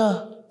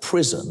inner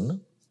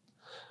prison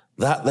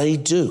that they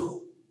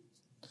do?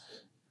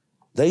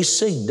 They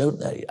sing, don't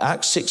they?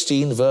 Acts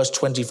 16, verse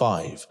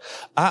 25.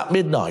 At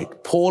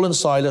midnight, Paul and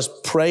Silas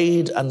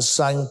prayed and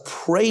sang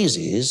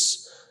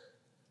praises,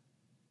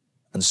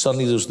 and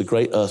suddenly there was the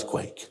great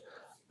earthquake.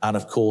 And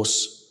of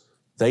course,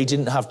 they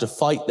didn't have to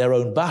fight their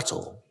own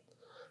battle.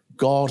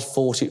 God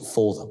fought it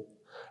for them.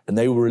 And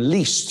they were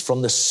released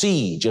from the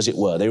siege, as it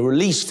were. They were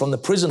released from the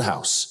prison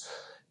house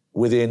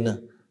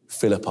within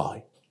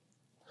Philippi.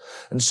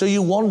 And so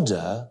you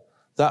wonder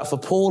that for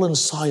Paul and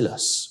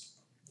Silas,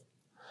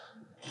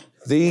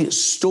 the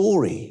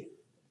story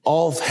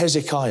of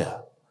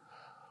Hezekiah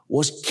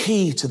was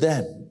key to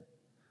them.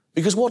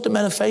 Because what do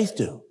men of faith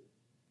do?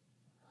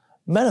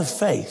 Men of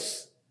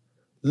faith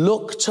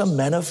look to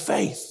men of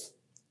faith.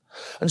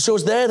 And so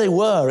as there they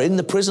were in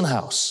the prison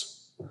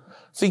house,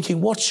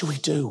 thinking, what should we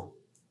do?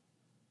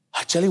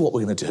 I tell you what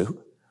we're going to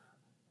do.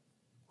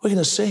 We're going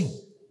to sing.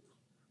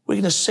 We're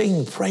going to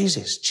sing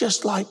praises,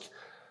 just like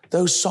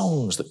those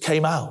songs that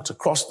came out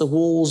across the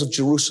walls of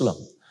Jerusalem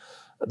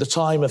at the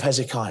time of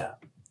Hezekiah.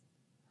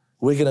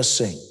 We're going to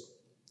sing.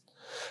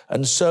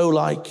 And so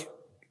like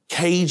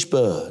caged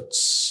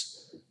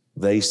birds,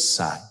 they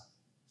sang.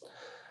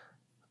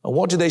 And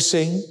what did they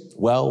sing?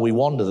 Well, we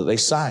wonder that they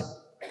sang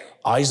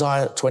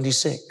Isaiah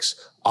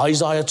 26,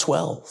 Isaiah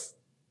 12.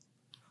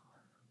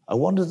 I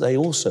wonder that they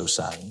also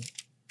sang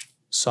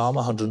Psalm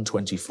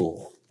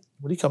 124.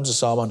 When you come to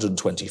Psalm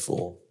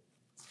 124,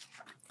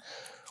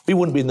 we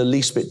wouldn't be in the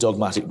least bit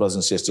dogmatic, brothers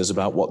and sisters,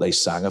 about what they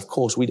sang. Of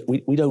course,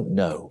 we don't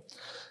know.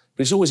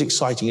 But it's always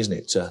exciting, isn't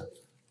it,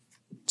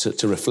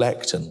 to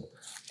reflect and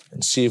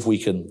see if we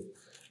can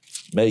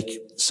make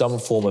some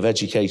form of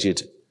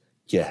educated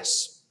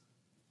guess.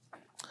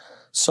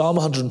 Psalm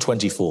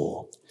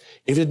 124.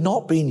 If it had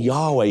not been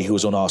Yahweh who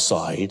was on our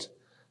side,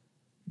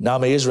 now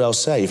may Israel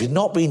say, if it had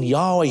not been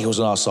Yahweh who was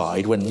on our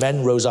side when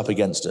men rose up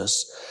against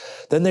us,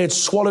 then they had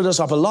swallowed us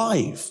up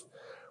alive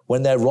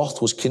when their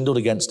wrath was kindled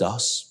against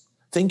us.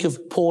 Think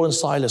of Paul and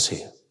Silas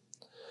here.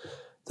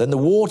 Then the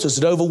waters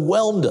had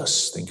overwhelmed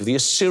us. Think of the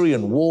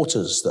Assyrian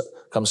waters that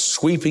come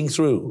sweeping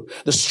through.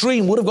 The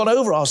stream would have gone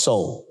over our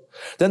soul.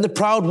 Then the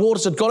proud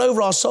waters had gone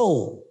over our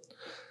soul.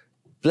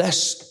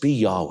 Blessed be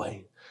Yahweh,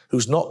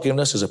 who's not given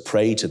us as a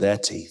prey to their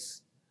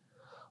teeth.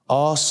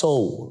 Our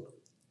soul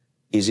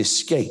is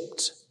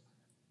escaped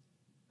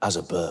as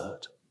a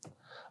bird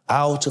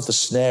out of the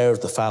snare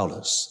of the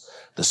fowlers.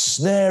 The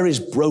snare is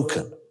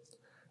broken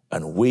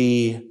and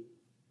we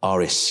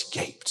are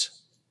escaped.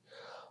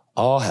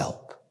 Our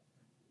help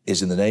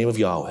is in the name of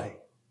Yahweh,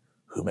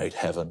 who made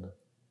heaven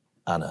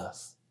and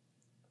earth.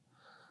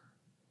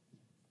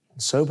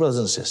 So, brothers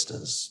and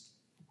sisters,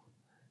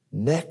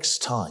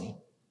 next time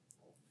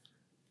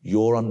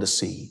you're under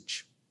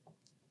siege,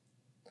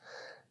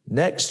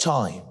 next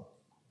time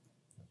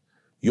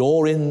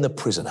you're in the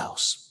prison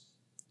house,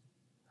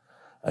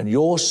 and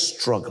you're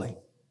struggling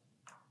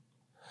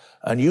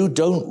and you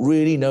don't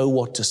really know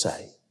what to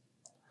say,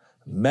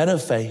 men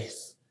of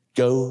faith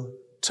go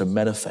to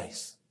men of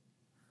faith.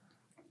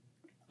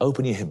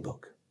 Open your hymn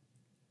book.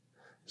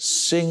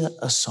 Sing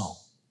a song.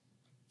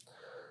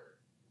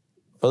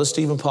 Brother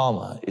Stephen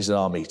Palmer is in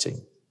our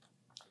meeting.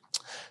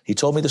 He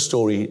told me the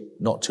story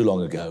not too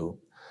long ago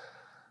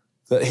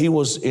that he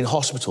was in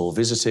hospital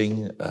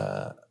visiting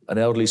an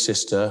elderly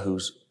sister who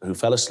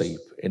fell asleep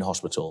in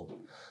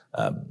hospital,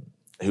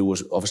 who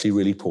was obviously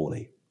really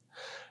poorly.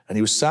 And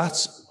he was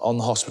sat on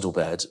the hospital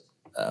bed,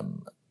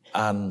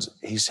 and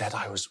he said,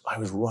 I was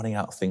running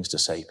out of things to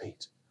say,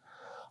 Pete.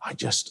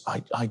 I'd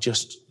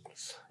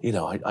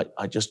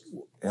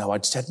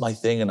said my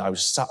thing, and I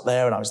was sat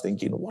there and I was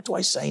thinking, what do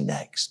I say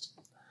next?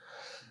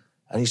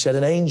 And he said,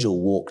 an angel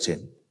walked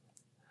in.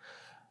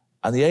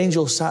 And the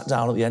angel sat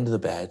down at the end of the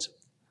bed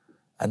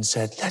and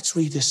said, let's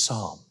read this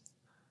psalm.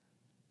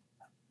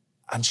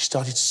 And she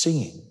started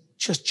singing,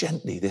 just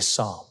gently, this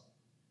psalm.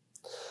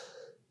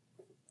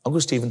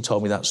 Uncle Stephen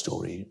told me that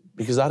story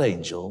because that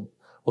angel,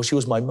 well, she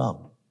was my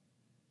mum.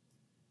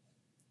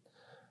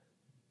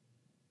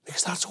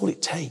 Because that's all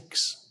it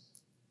takes.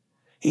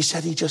 He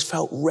said he just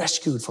felt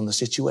rescued from the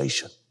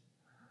situation.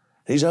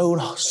 His own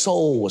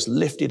soul was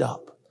lifted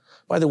up.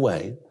 By the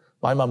way,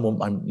 my mum won't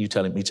mind me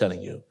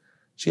telling you,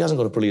 she hasn't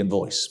got a brilliant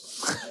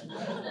voice.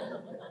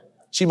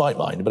 She might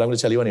mind, but I'm going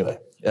to tell you anyway.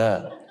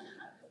 Yeah.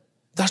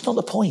 That's not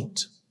the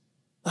point.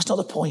 That's not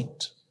the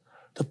point.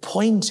 The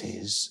point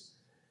is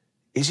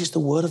it's the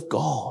word of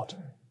God.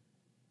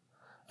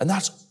 And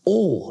that's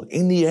all,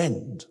 in the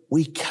end,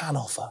 we can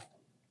offer.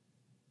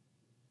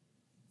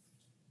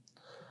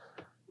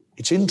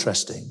 It's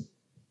interesting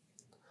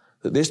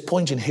that at this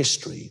point in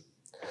history,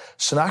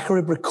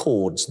 Sennacherib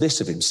records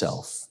this of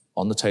himself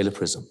on the Taylor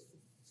Prism.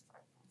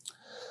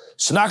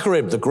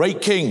 Sennacherib, the great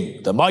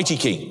king, the mighty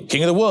king,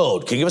 king of the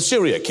world, king of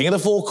Assyria, king of the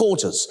four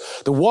quarters,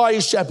 the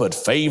wise shepherd,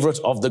 favorite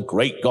of the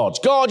great gods,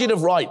 guardian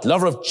of right,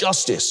 lover of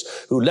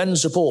justice, who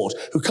lends support,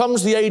 who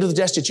comes to the aid of the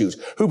destitute,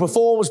 who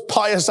performs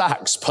pious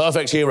acts,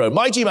 perfect hero,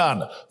 mighty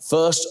man,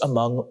 first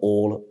among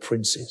all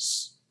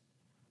princes.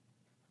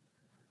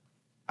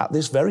 At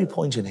this very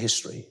point in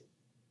history,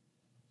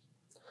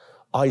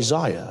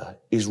 Isaiah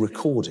is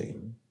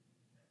recording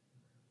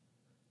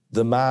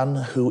the man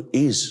who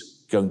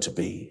is going to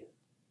be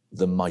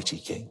the mighty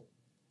king,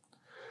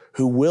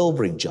 who will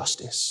bring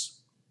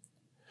justice,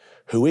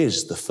 who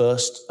is the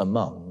first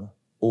among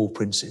all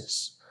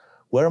princes.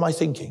 Where am I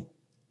thinking?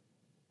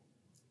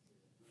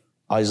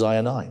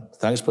 Isaiah 9.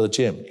 Thanks, Brother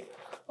Jim.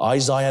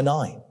 Isaiah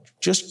 9.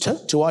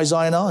 Just to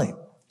Isaiah 9.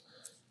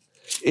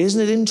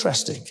 Isn't it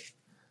interesting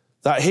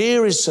that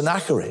here is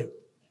Sennacherib,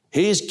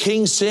 here's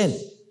King Sin.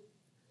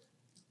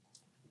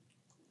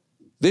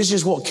 This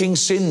is what King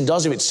Sin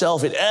does of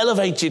itself. It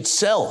elevates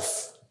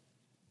itself.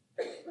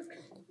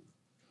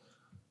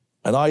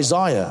 And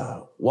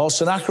Isaiah, while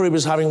Sennacherib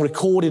is having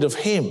recorded of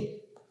him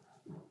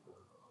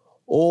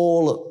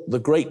all the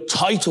great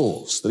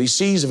titles that he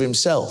sees of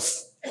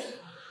himself,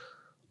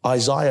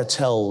 Isaiah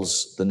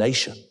tells the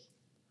nation,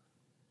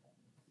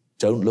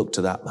 don't look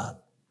to that man.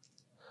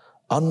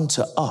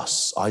 Unto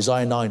us,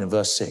 Isaiah 9 and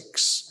verse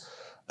 6,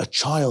 a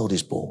child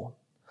is born.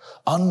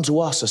 Unto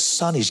us a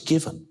son is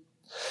given.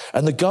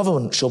 And the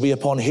government shall be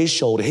upon his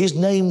shoulder. His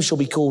name shall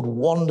be called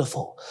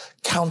Wonderful,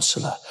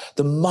 Counselor,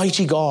 the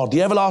Mighty God,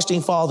 the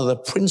Everlasting Father, the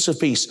Prince of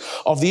Peace.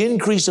 Of the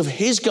increase of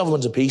his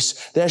government of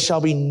peace, there shall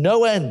be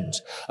no end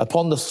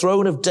upon the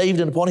throne of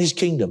David and upon his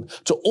kingdom,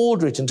 to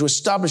order it and to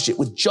establish it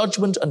with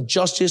judgment and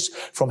justice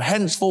from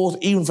henceforth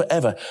even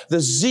forever. The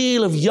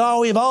zeal of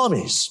Yahweh of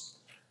armies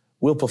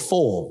will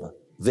perform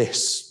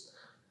this.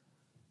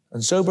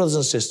 And so, brothers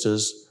and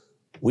sisters,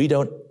 we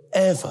don't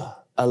ever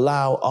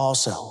allow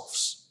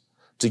ourselves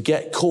to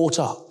get caught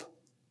up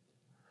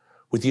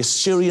with the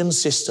Assyrian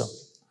system,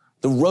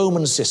 the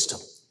Roman system.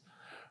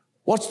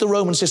 What's the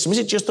Roman system? Is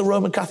it just the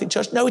Roman Catholic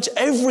Church? No, it's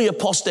every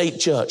apostate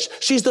church.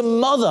 She's the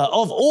mother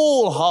of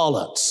all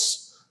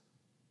harlots.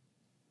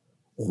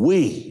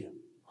 We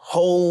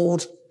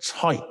hold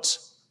tight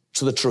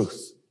to the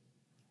truth,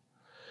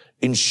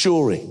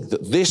 ensuring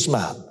that this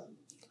man,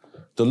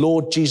 the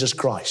Lord Jesus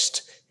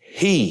Christ,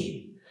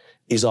 he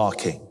is our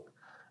King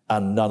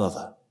and none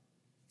other.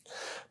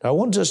 Now, I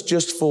want us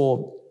just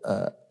for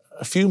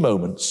a few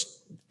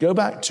moments, go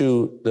back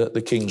to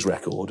the King's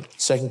record,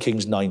 2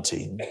 Kings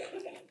 19.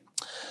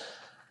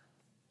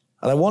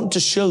 And I want to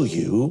show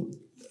you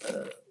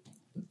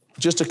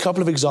just a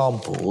couple of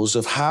examples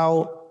of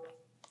how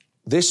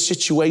this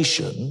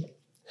situation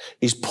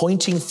is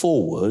pointing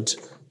forward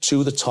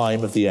to the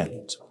time of the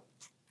end.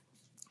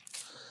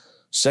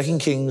 2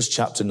 Kings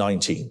chapter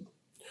 19.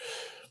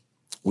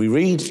 We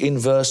read in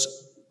verse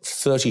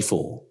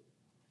 34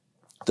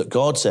 that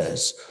God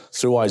says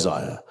through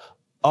Isaiah,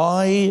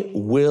 I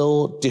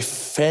will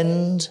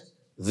defend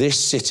this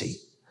city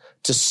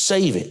to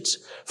save it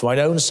for mine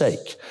own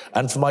sake,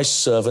 and for my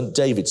servant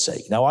David's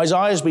sake. Now,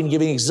 Isaiah has been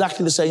giving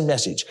exactly the same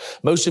message.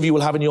 Most of you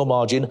will have in your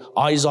margin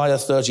Isaiah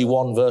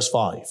 31, verse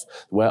 5,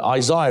 where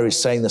Isaiah is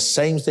saying the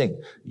same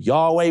thing.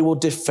 Yahweh will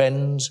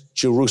defend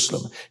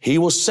Jerusalem. He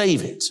will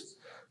save it.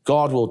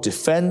 God will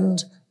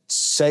defend,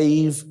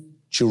 save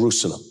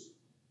Jerusalem.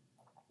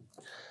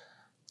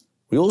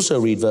 We also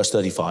read verse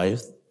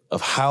 35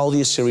 of how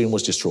the Assyrian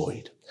was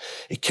destroyed.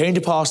 It came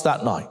to pass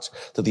that night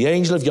that the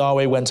angel of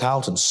Yahweh went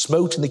out and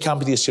smote in the camp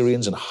of the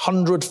Assyrians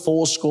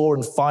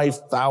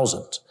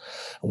 185,000.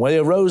 And when they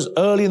arose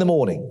early in the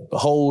morning,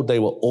 behold, they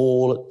were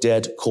all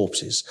dead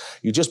corpses.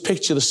 You just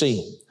picture the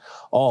scene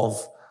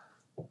of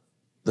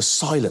the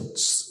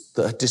silence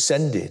that had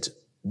descended,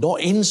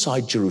 not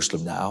inside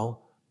Jerusalem now,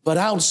 but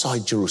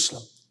outside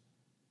Jerusalem.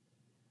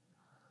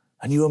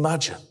 And you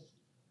imagine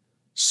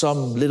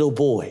some little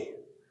boy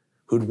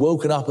who'd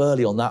woken up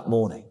early on that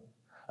morning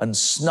and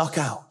snuck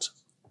out.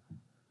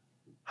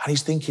 And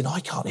he's thinking, I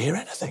can't hear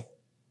anything.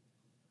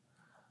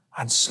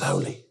 And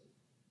slowly,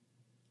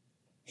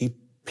 he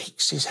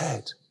peeks his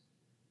head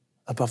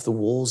above the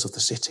walls of the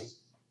city.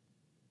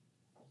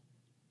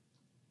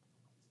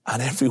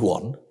 And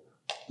everyone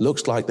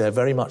looks like they're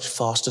very much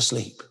fast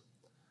asleep.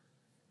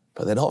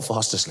 But they're not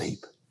fast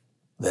asleep.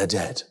 They're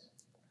dead.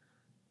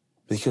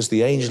 Because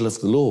the angel of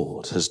the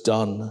Lord has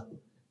done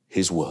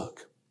his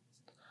work.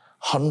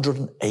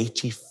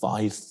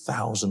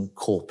 185,000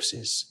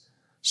 corpses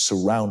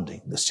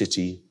surrounding the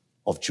city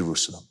of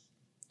Jerusalem.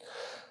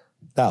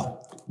 Now,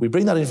 we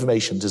bring that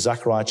information to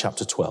Zechariah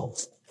chapter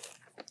 12.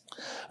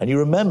 And you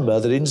remember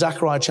that in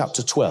Zechariah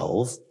chapter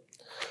 12,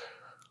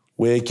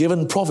 we're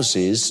given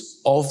prophecies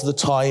of the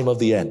time of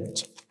the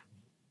end.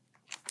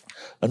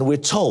 And we're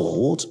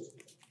told,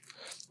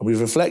 and we've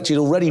reflected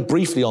already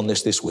briefly on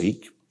this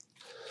week,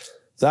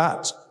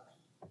 that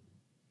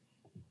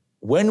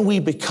when we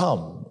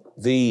become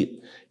the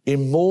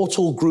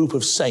immortal group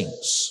of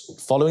saints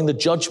following the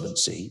judgment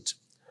seat,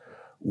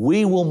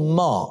 we will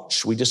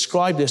march. We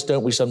describe this,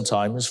 don't we,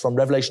 sometimes from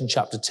Revelation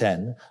chapter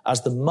 10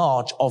 as the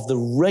march of the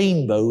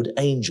rainbowed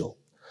angel.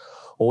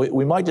 Or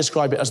we might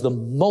describe it as the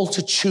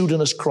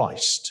multitudinous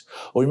Christ.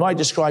 Or we might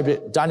describe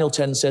it, Daniel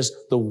 10 says,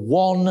 the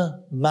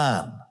one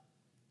man.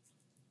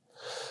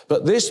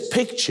 But this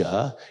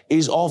picture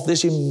is of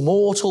this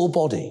immortal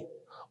body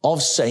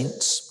of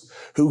saints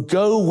who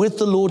go with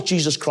the Lord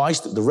Jesus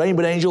Christ. The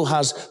rainbow angel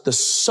has the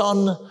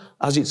sun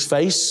as its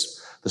face,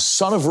 the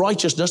Son of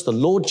righteousness. The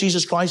Lord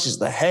Jesus Christ is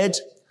the head,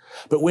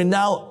 but we're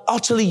now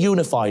utterly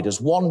unified as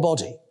one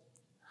body.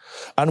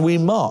 And we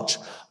march,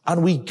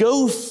 and we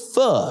go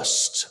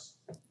first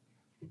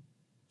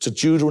to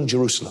Judah and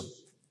Jerusalem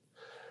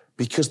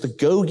because the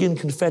Gogian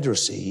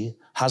Confederacy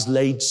has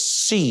laid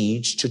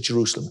siege to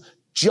Jerusalem,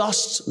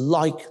 just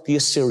like the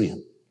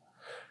Assyrian.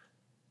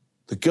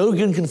 The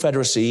Gogian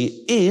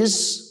Confederacy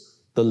is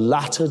the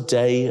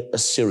latter-day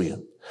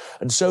Assyrian.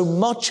 And so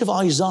much of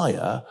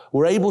Isaiah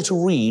we're able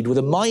to read with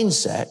a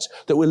mindset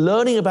that we're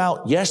learning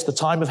about, yes, the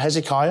time of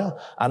Hezekiah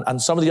and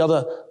some of the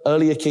other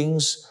earlier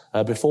kings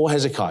before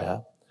Hezekiah,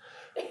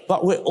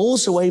 but we're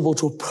also able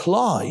to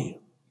apply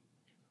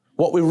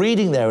what we're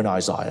reading there in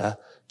Isaiah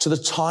to the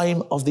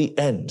time of the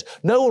end.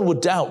 No one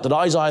would doubt that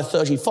Isaiah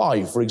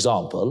 35, for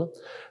example,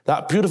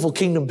 that beautiful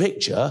kingdom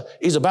picture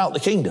is about the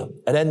kingdom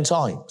and end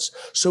times.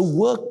 So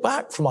work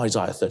back from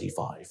Isaiah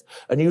 35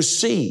 and you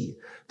see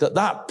that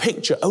that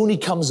picture only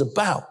comes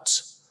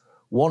about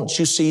once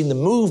you've seen the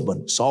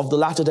movements of the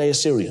latter-day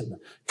Assyrian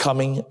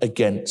coming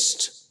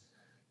against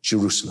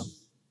Jerusalem.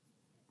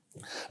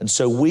 And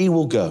so we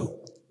will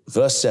go,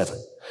 verse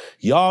 7,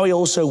 Yahweh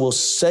also will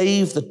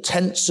save the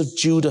tents of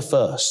Judah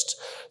first,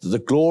 that the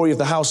glory of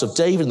the house of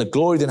David and the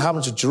glory of the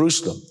inhabitants of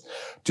Jerusalem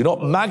do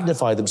not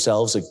magnify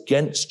themselves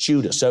against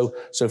Judah. So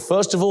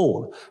first of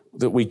all,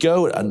 that we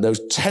go and those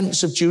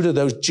tents of Judah,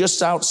 those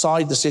just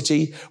outside the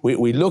city,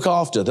 we look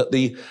after that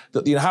the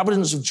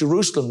inhabitants of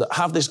Jerusalem that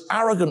have this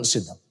arrogance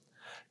in them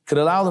could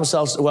allow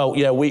themselves, well,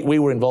 yeah, we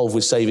were involved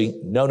with saving.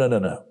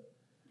 No.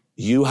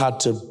 You had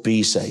to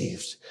be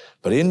saved.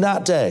 But in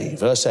that day,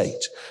 verse 8,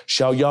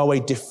 shall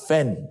Yahweh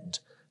defend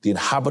the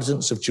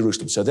inhabitants of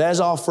Jerusalem. So there's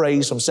our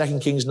phrase from 2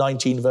 Kings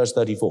 19, verse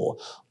 34.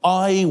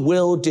 I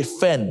will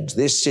defend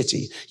this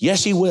city.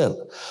 Yes, he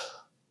will.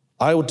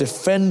 I will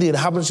defend the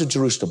inhabitants of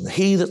Jerusalem.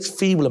 He that's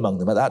feeble among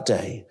them at that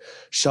day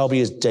shall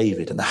be as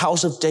David, and the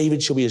house of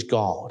David shall be as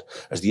God,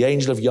 as the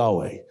angel of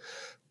Yahweh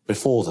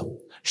before them.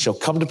 Shall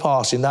come to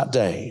pass in that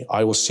day,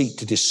 I will seek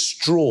to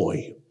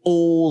destroy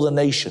all the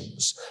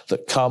nations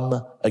that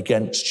come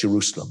against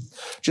Jerusalem.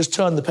 Just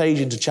turn the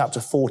page into chapter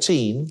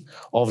 14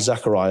 of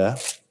Zechariah.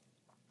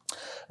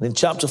 And in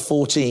chapter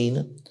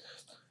 14,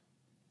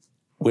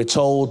 we're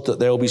told that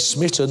they will be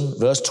smitten,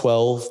 verse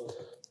 12,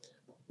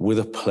 with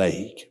a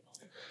plague.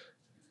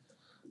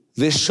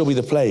 This shall be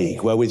the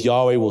plague wherewith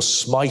Yahweh will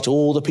smite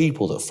all the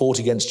people that fought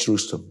against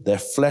Jerusalem. Their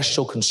flesh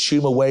shall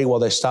consume away while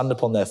they stand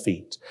upon their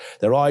feet.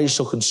 Their eyes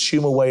shall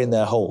consume away in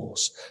their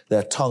holes.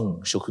 Their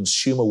tongue shall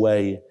consume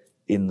away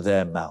in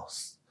their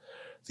mouth.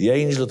 The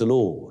angel of the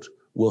Lord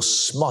will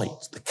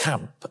smite the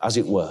camp, as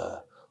it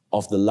were,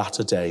 of the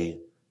latter-day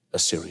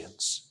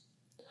Assyrians.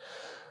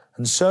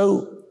 And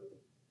so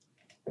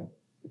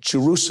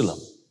Jerusalem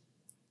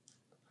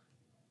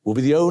will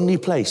be the only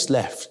place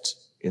left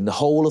in the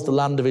whole of the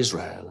land of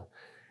Israel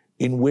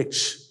in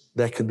which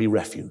there can be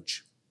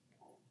refuge.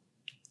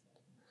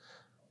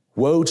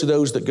 Woe to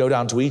those that go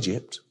down to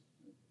Egypt.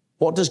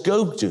 What does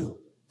Gog do?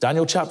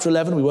 Daniel chapter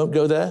 11, we won't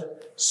go there,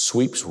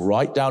 sweeps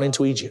right down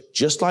into Egypt,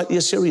 just like the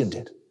Assyrian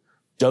did.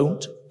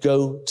 Don't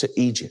go to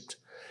Egypt.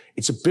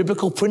 It's a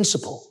biblical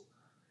principle.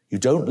 You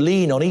don't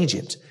lean on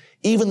Egypt.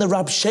 Even the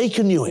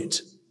Rabshakeh knew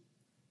it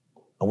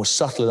and was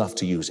subtle enough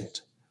to use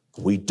it.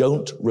 We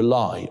don't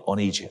rely on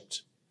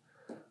Egypt.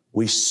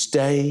 We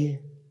stay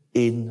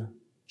in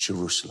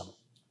Jerusalem.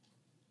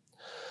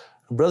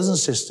 And brothers and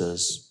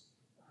sisters,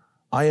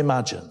 I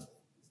imagine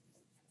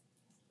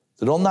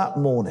that on that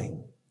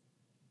morning,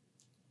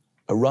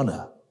 a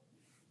runner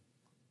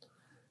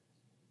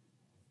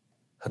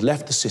had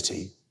left the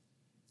city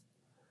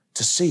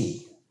to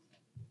see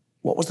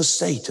what was the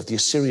state of the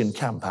Assyrian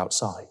camp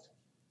outside.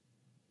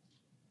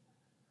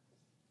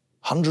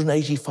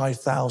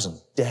 185,000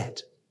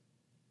 dead.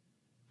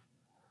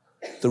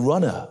 The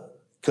runner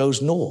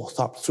goes north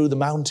up through the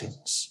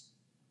mountains.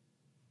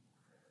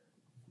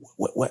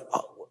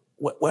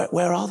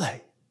 Where are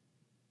they?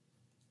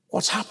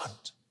 What's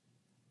happened?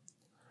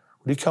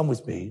 Will you come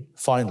with me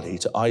finally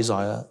to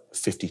Isaiah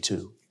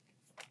 52?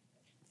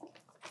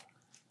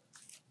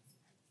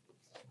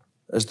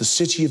 As the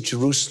city of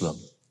Jerusalem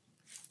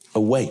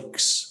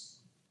awakes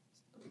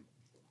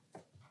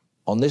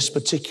on this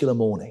particular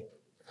morning.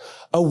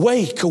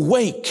 Awake,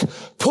 awake,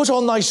 put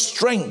on thy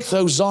strength,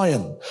 O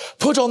Zion.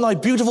 Put on thy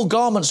beautiful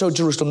garments, O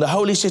Jerusalem, the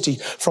holy city.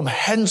 From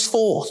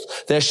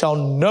henceforth there shall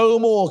no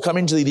more come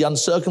into thee the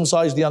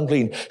uncircumcised, the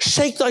unclean.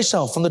 Shake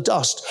thyself from the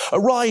dust.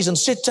 Arise and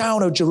sit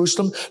down, O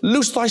Jerusalem.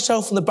 Loose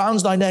thyself from the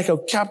bands of thy neck, O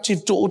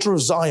captive daughter of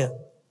Zion.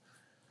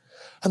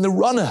 And the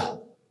runner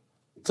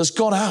that's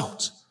gone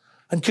out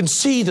and can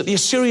see that the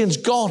Assyrian's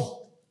gone.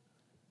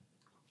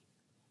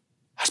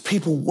 As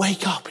people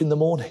wake up in the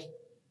morning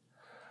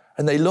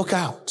and they look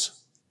out,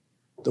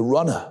 the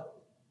runner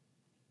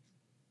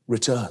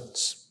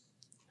returns.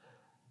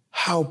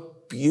 How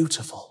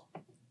beautiful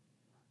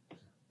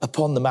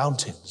upon the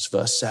mountains,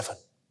 verse 7,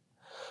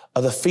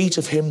 are the feet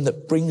of him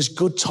that brings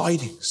good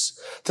tidings,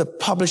 that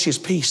publishes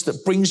peace,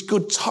 that brings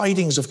good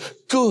tidings of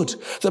good,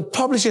 that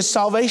publishes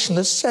salvation,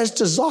 that says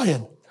to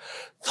Zion,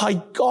 thy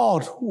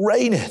God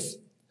reigneth.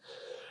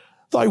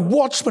 Thy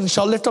watchmen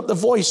shall lift up the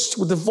voice.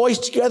 With the voice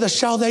together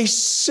shall they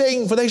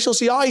sing, for they shall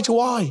see eye to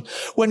eye.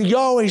 When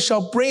Yahweh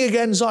shall bring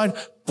again Zion,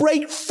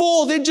 break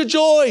forth into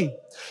joy.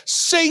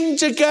 Sing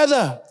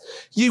together,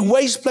 ye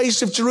waste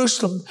place of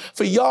Jerusalem,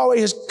 for Yahweh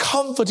has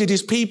comforted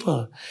his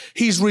people.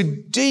 He's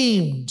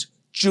redeemed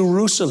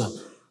Jerusalem.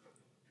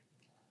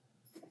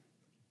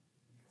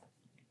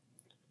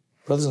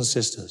 Brothers and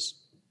sisters,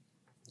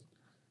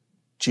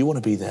 do you want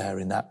to be there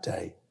in that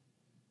day?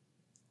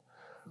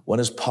 When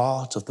as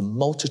part of the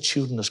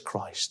multitudinous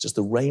Christ, as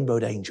the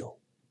rainbowed angel,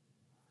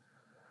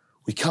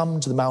 we come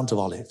to the Mount of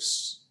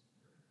Olives,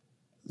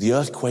 the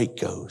earthquake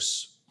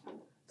goes,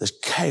 there's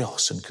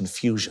chaos and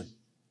confusion.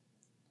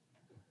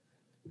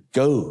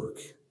 Gog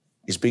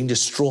is being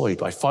destroyed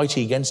by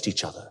fighting against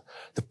each other.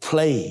 The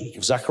plague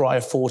of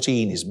Zechariah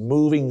 14 is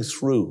moving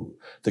through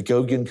the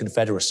Gogian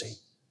confederacy.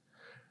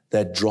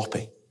 They're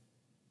dropping.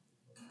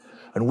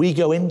 And we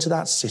go into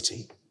that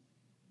city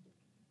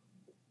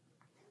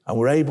and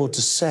we're able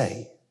to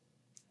say,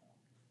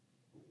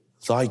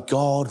 thy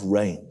God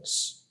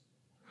reigns.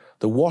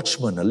 The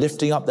watchmen are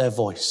lifting up their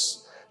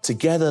voice.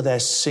 Together they're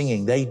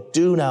singing. They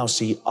do now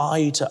see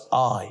eye to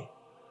eye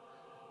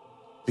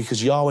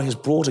because Yahweh has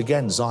brought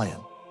again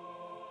Zion.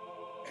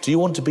 Do you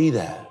want to be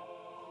there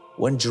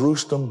when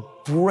Jerusalem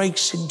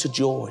breaks into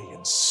joy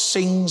and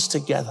sings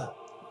together?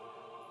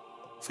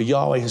 For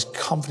Yahweh has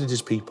comforted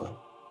his people.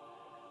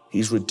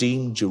 He's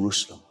redeemed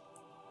Jerusalem.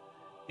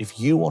 If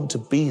you want to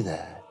be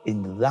there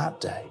in that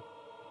day,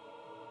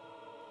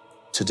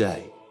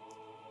 today,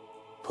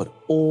 put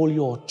all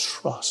your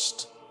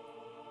trust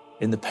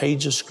in the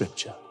page of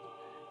Scripture,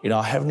 in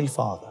our Heavenly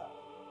Father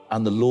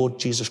and the Lord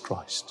Jesus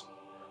Christ.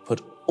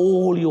 Put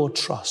all your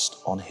trust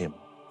on him.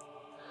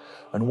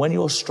 And when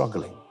you're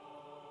struggling,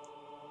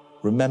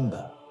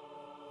 remember,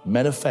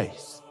 men of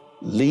faith,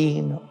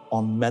 lean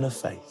on men of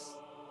faith.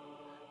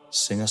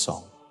 Sing a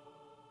song.